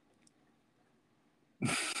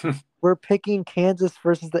 We're picking Kansas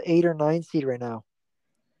versus the 8 or 9 seed right now.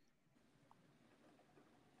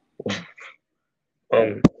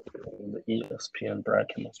 The ESPN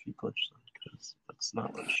bracket must be glitched because that's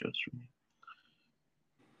not what it shows for me.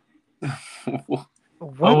 What?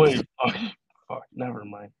 Oh wait, fuck. Never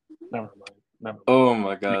mind. Oh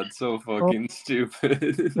my god, so fucking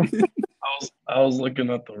stupid. I was looking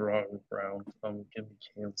at the wrong round. Give me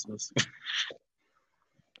Kansas.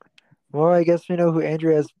 Well, I guess we know who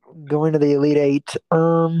Andrew has going to the Elite Eight.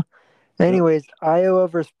 Anyways, Iowa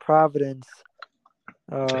versus Providence.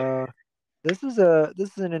 This is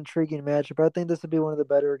an intriguing matchup. I think this would be one of the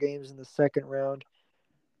better games in the second round.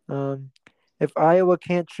 If Iowa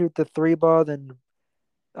can't shoot the three ball, then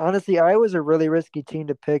honestly, Iowa's a really risky team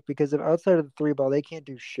to pick because if outside of the three ball, they can't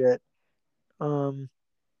do shit. Um,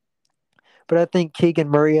 but I think Keegan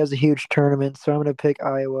Murray has a huge tournament, so I'm gonna pick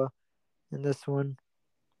Iowa in this one.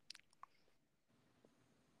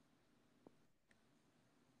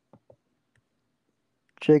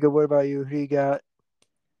 Jacob, what about you? Who you got?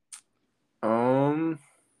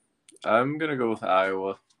 I'm gonna go with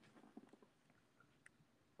Iowa.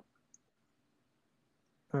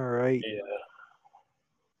 All right.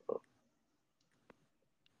 Yeah.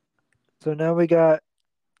 So now we got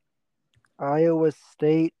Iowa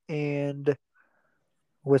State and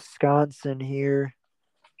Wisconsin here.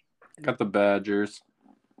 Got the Badgers.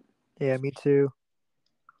 Yeah, me too.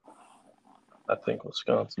 I think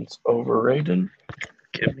Wisconsin's overrated.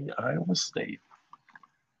 Give me Iowa State.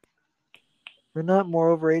 They're not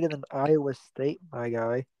more overrated than Iowa State, my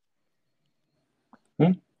guy.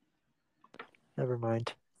 Hmm? Never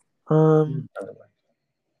mind. Never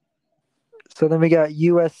So then we got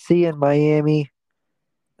USC and Miami.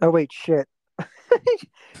 Oh wait, shit.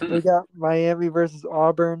 We got Miami versus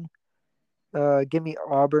Auburn. Give me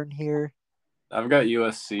Auburn here. I've got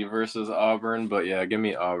USC versus Auburn, but yeah, give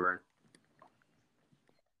me Auburn.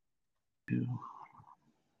 mind.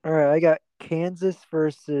 All right, I got Kansas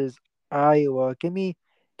versus Iowa. Give me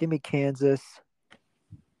Kansas.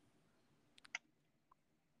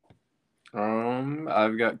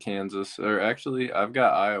 I've got Kansas, or actually, I've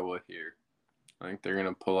got Iowa here. I think they're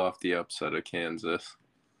gonna pull off the upset of Kansas.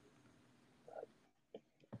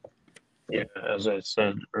 Yeah, as I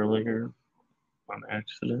said earlier on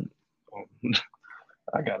accident,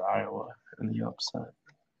 I got Iowa in the upset.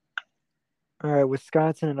 All right,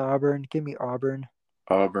 Wisconsin and Auburn. Give me Auburn.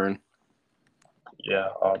 Auburn. Yeah,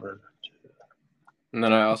 Auburn. And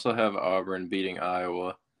then I also have Auburn beating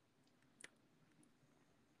Iowa.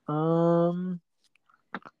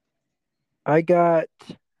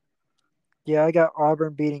 I got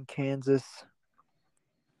Auburn beating Kansas.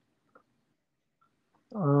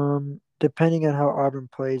 Depending on how Auburn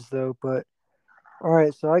plays though, but all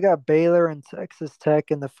right, so I got Baylor and Texas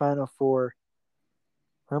Tech in the Final Four.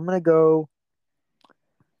 I'm gonna go.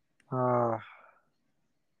 Uh,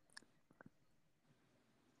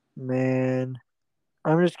 man,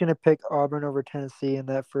 I'm just gonna pick Auburn over Tennessee in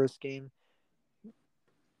that first game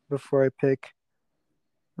before I pick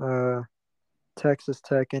uh Texas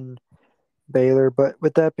Tech and Baylor. But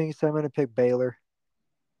with that being said, I'm gonna pick Baylor.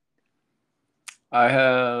 I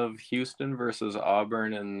have Houston versus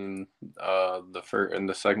Auburn in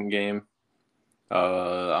the second game.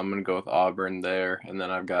 I'm gonna go with Auburn there, and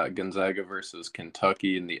then I've got Gonzaga versus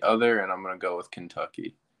Kentucky in the other, and I'm gonna go with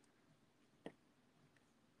Kentucky.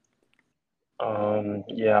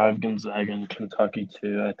 Yeah, I have Gonzaga and Kentucky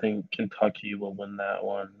too. I think Kentucky will win that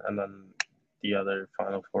one, and then the other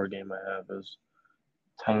Final Four game I have is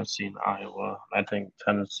Tennessee and Iowa. I think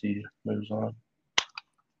Tennessee moves on.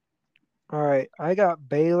 All right, I got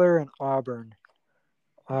Baylor and Auburn.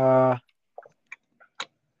 Uh,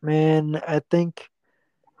 man, I think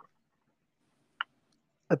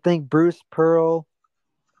Bruce Pearl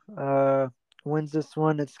wins this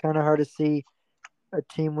one. It's kind of hard to see a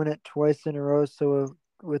team win it twice in a row. So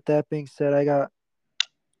with that being said, I got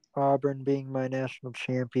Auburn being my national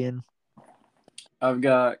champion. I've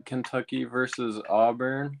got Kentucky versus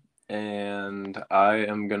Auburn, and I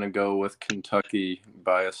am gonna go with Kentucky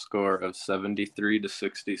by a score of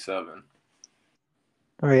 73-67.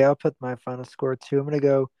 All right, I'll put my final score too. I'm gonna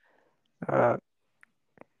go. Uh,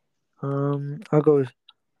 I'll go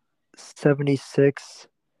 76-68.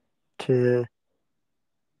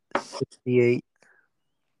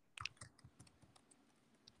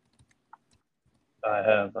 I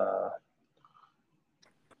have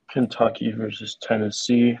Kentucky versus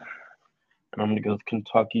Tennessee. And I'm going to go with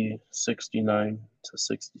Kentucky 69-66.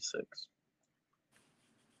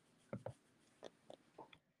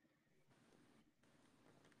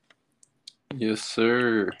 Yes,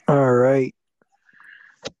 sir. All right.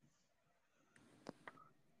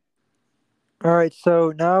 All right,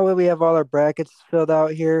 so now that we have all our brackets filled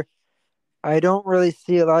out here, I don't really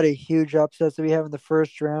see a lot of huge upsets that we have in the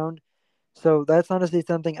first round. So that's honestly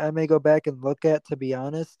something I may go back and look at, to be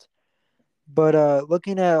honest. But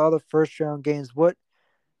looking at all the first round games, what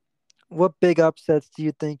big upsets do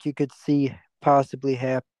you think you could see possibly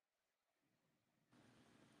happen?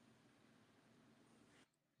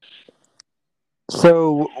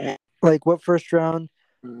 So, like, what first round?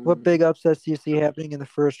 What big upsets do you see happening in the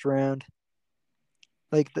first round?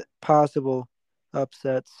 Like the possible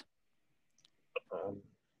upsets.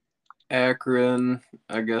 Akron,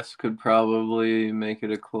 I guess, could probably make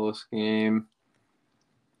it a close game.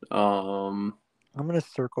 I'm gonna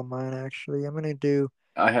circle mine actually. I'm gonna do.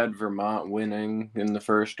 I had Vermont winning in the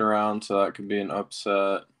first round, so that could be an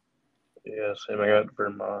upset. Yeah, same. I got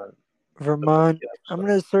Vermont. Vermont. I'm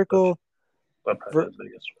gonna circle That's probably the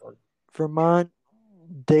biggest one. Vermont.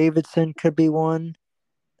 Davidson could be one.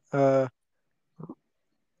 The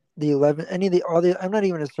 11. Any of the all the. I'm not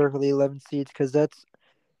even gonna circle the 11 seeds because that's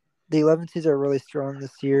the 11 seeds are really strong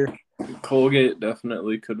this year. Colgate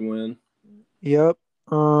definitely could win. Yep.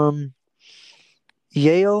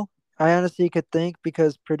 Yale. I honestly could think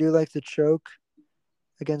because Purdue likes to choke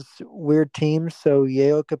against weird teams, so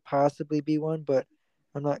Yale could possibly be one, but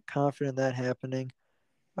I'm not confident in that happening.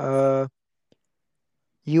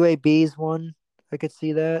 UAB's one. I could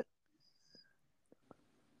see that.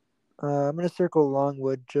 I'm gonna circle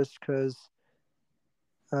Longwood just because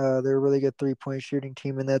they're a really good 3-point shooting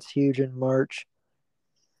team, and that's huge in March.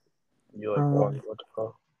 You like Longwood,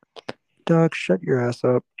 huh? Doug, shut your ass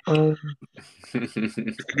up.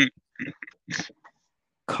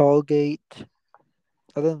 Colgate.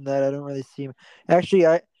 Other than that, I don't really see him.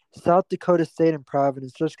 Actually, South Dakota State and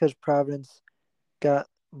Providence, just because Providence got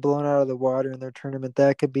blown out of the water in their tournament,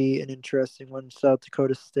 that could be an interesting one. South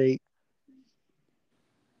Dakota State.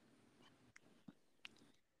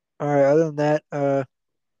 All right. Other than that,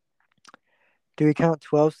 do we count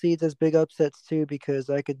 12 seeds as big upsets too? Because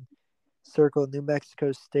I could circle New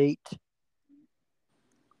Mexico State.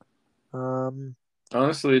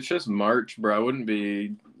 Honestly, it's just March, bro. I wouldn't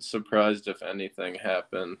be surprised if anything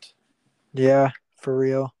happened. Yeah, for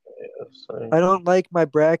real. Yeah, I don't like my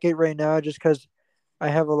bracket right now just because I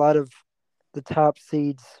have a lot of the top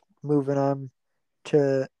seeds moving on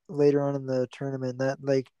to later on in the tournament. That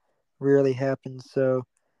like rarely happens. So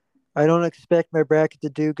I don't expect my bracket to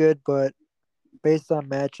do good, but based on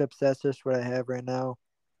matchups, that's just what I have right now.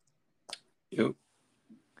 Yep.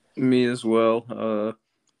 Me as well.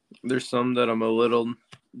 There's some that I'm a little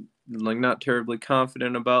not terribly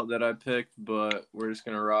confident about that I picked, but we're just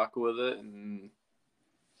gonna rock with it and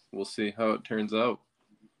we'll see how it turns out.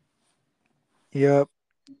 Yep.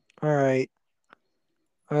 All right.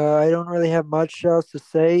 I don't really have much else to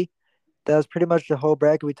say. That was pretty much the whole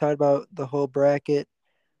bracket. We talked about the whole bracket.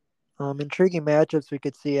 Intriguing matchups we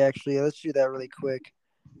could see actually. Let's do that really quick.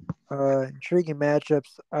 Intriguing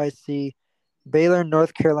matchups. I see Baylor and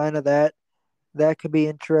North Carolina. That could be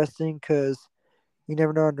interesting because you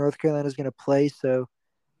never know how North Carolina is going to play. So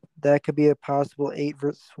that could be a possible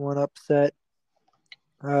 8-1 upset.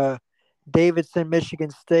 Davidson, Michigan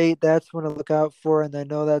State. That's one to look out for, and I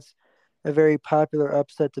know that's a very popular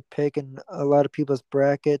upset to pick in a lot of people's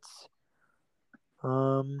brackets.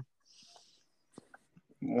 Well,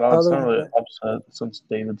 it's not really upset since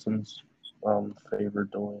Davidson's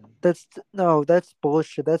favored to win. That's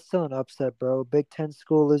bullshit. That's still an upset, bro. Big Ten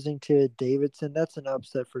school losing to Davidson. That's an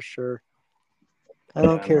upset for sure. I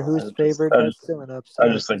don't care who's favored. That's still an upset. I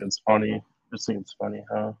just think it's funny.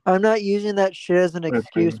 Huh? I'm not using that shit as an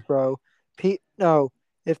excuse, bro. No,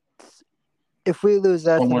 if we lose,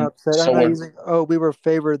 that's an upset. I'm not using. Oh, we were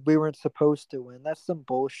favored. We weren't supposed to win. That's some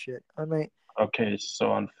bullshit. I mean. Okay,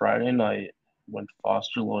 so on Friday night, when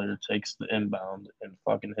Foster Loyer takes the inbound and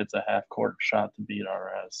fucking hits a half court shot to beat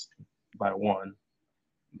our ass by 1,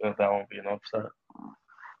 that won't be an upset.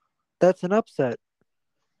 That's an upset.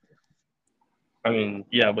 I mean,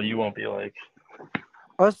 yeah, but you won't be like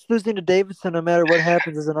us losing to Davidson, no matter what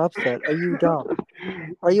happens, is an upset. Are you dumb?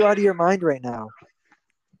 Are you out of your mind right now?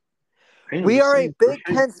 We are a Big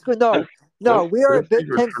Ten school. No, we are a Big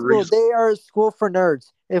Ten school. They are a school for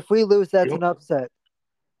nerds. If we lose, that's an upset.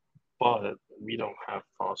 But we don't have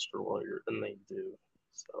Foster Loyer, and they do.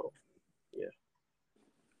 So, yeah.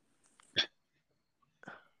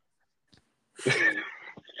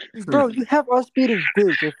 Bro, you have us beating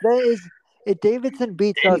Duke. If that is If Davidson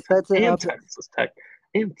beats us, that's an and upset. Texas Tech.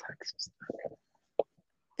 And Texas Tech.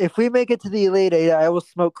 If we make it to the Elite Eight, I will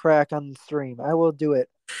smoke crack on the stream. I will do it.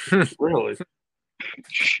 Really?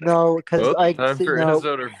 No, because Well, I time see for no.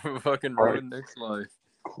 Izzo to fucking ruin Nick's life.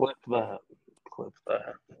 Clip that.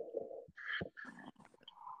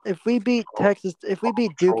 If we beat Texas, if we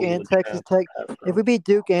beat Duke Trolling and the Texas chat. Tech, if we beat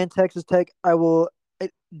Duke and Texas Tech, I will,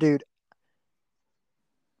 dude.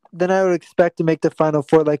 Then I would expect to make the Final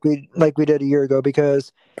Four like we did a year ago.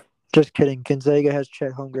 Because, just kidding, Gonzaga has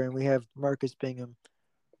Chet Holmgren, we have Marcus Bingham.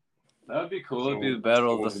 That would be cool. It'd be the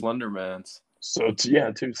battle of the Slendermans. So it's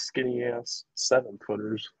two skinny ass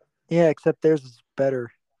 7-footers. Yeah, except theirs is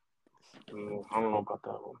better. I don't know about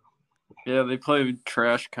that one. Yeah, they play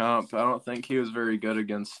trash comp. I don't think he was very good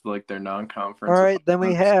against like their non-conference. All right, then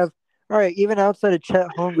we have. All right, even outside of Chet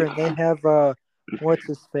Holmgren, they have what's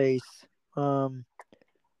his face?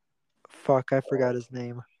 Fuck, I forgot his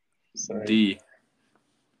name. Sorry. D.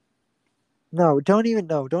 No, don't even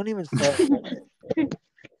say it.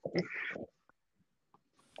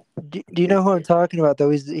 Do you know who I'm talking about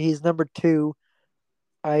though? He's number 2.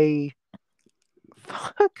 I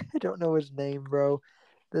don't know his name, bro.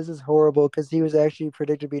 This is horrible because he was actually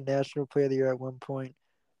predicted to be National Player of the Year at one point.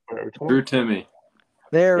 Drew Timme.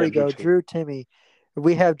 There we go, Drew Timme.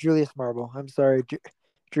 We have Julius Marble. I'm sorry,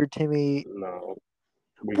 Drew Timme. No.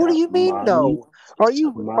 What do you mean? No. Are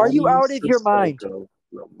you out of your mind? No,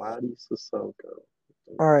 Mady Sissoko.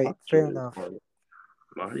 All right, fair enough.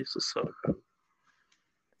 Mady Sissoko.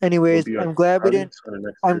 Anyways, I'm glad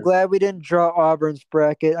we didn't draw Auburn's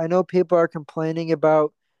bracket. I know people are complaining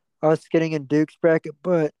about us getting in Duke's bracket,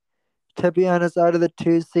 but to be honest, out of the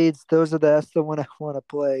 2 seeds, that's the one I want to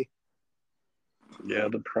play. Yeah,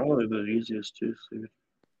 they're probably the easiest 2 seed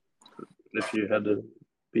if you had to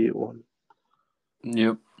beat one.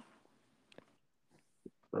 Yep.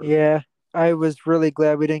 Yeah, I was really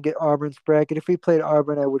glad we didn't get Auburn's bracket. If we played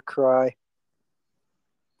Auburn, I would cry.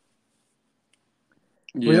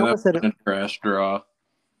 Yeah, that's a trash draw.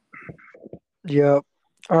 Yep.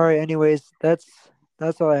 All right. Anyways, that's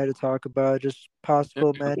all I had to talk about. Just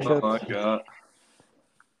possible matchups. Oh my God.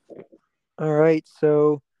 All right.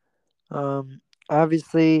 So,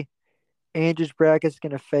 obviously, Andrew's bracket's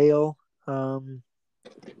gonna fail. We'll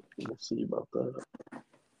see about that.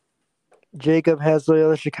 Jacob has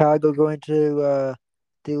Loyola Chicago going to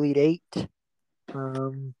the Elite Eight.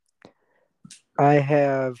 I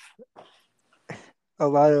have a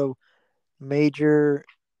lot of major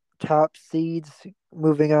top seeds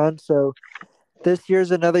moving on. So this year's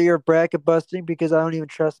another year of bracket busting because I don't even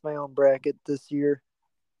trust my own bracket this year.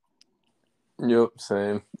 Yep,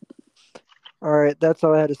 same. All right, that's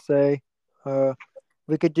all I had to say.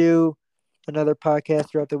 We could do another podcast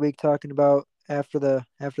throughout the week talking about after the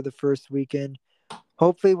first weekend.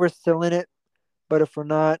 Hopefully we're still in it, but if we're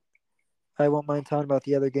not, I won't mind talking about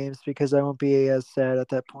the other games because I won't be as sad at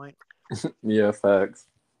that point. Yeah, facts.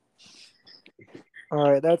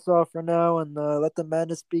 All right, that's all for now, and let the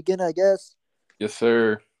madness begin, I guess. Yes,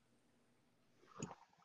 sir.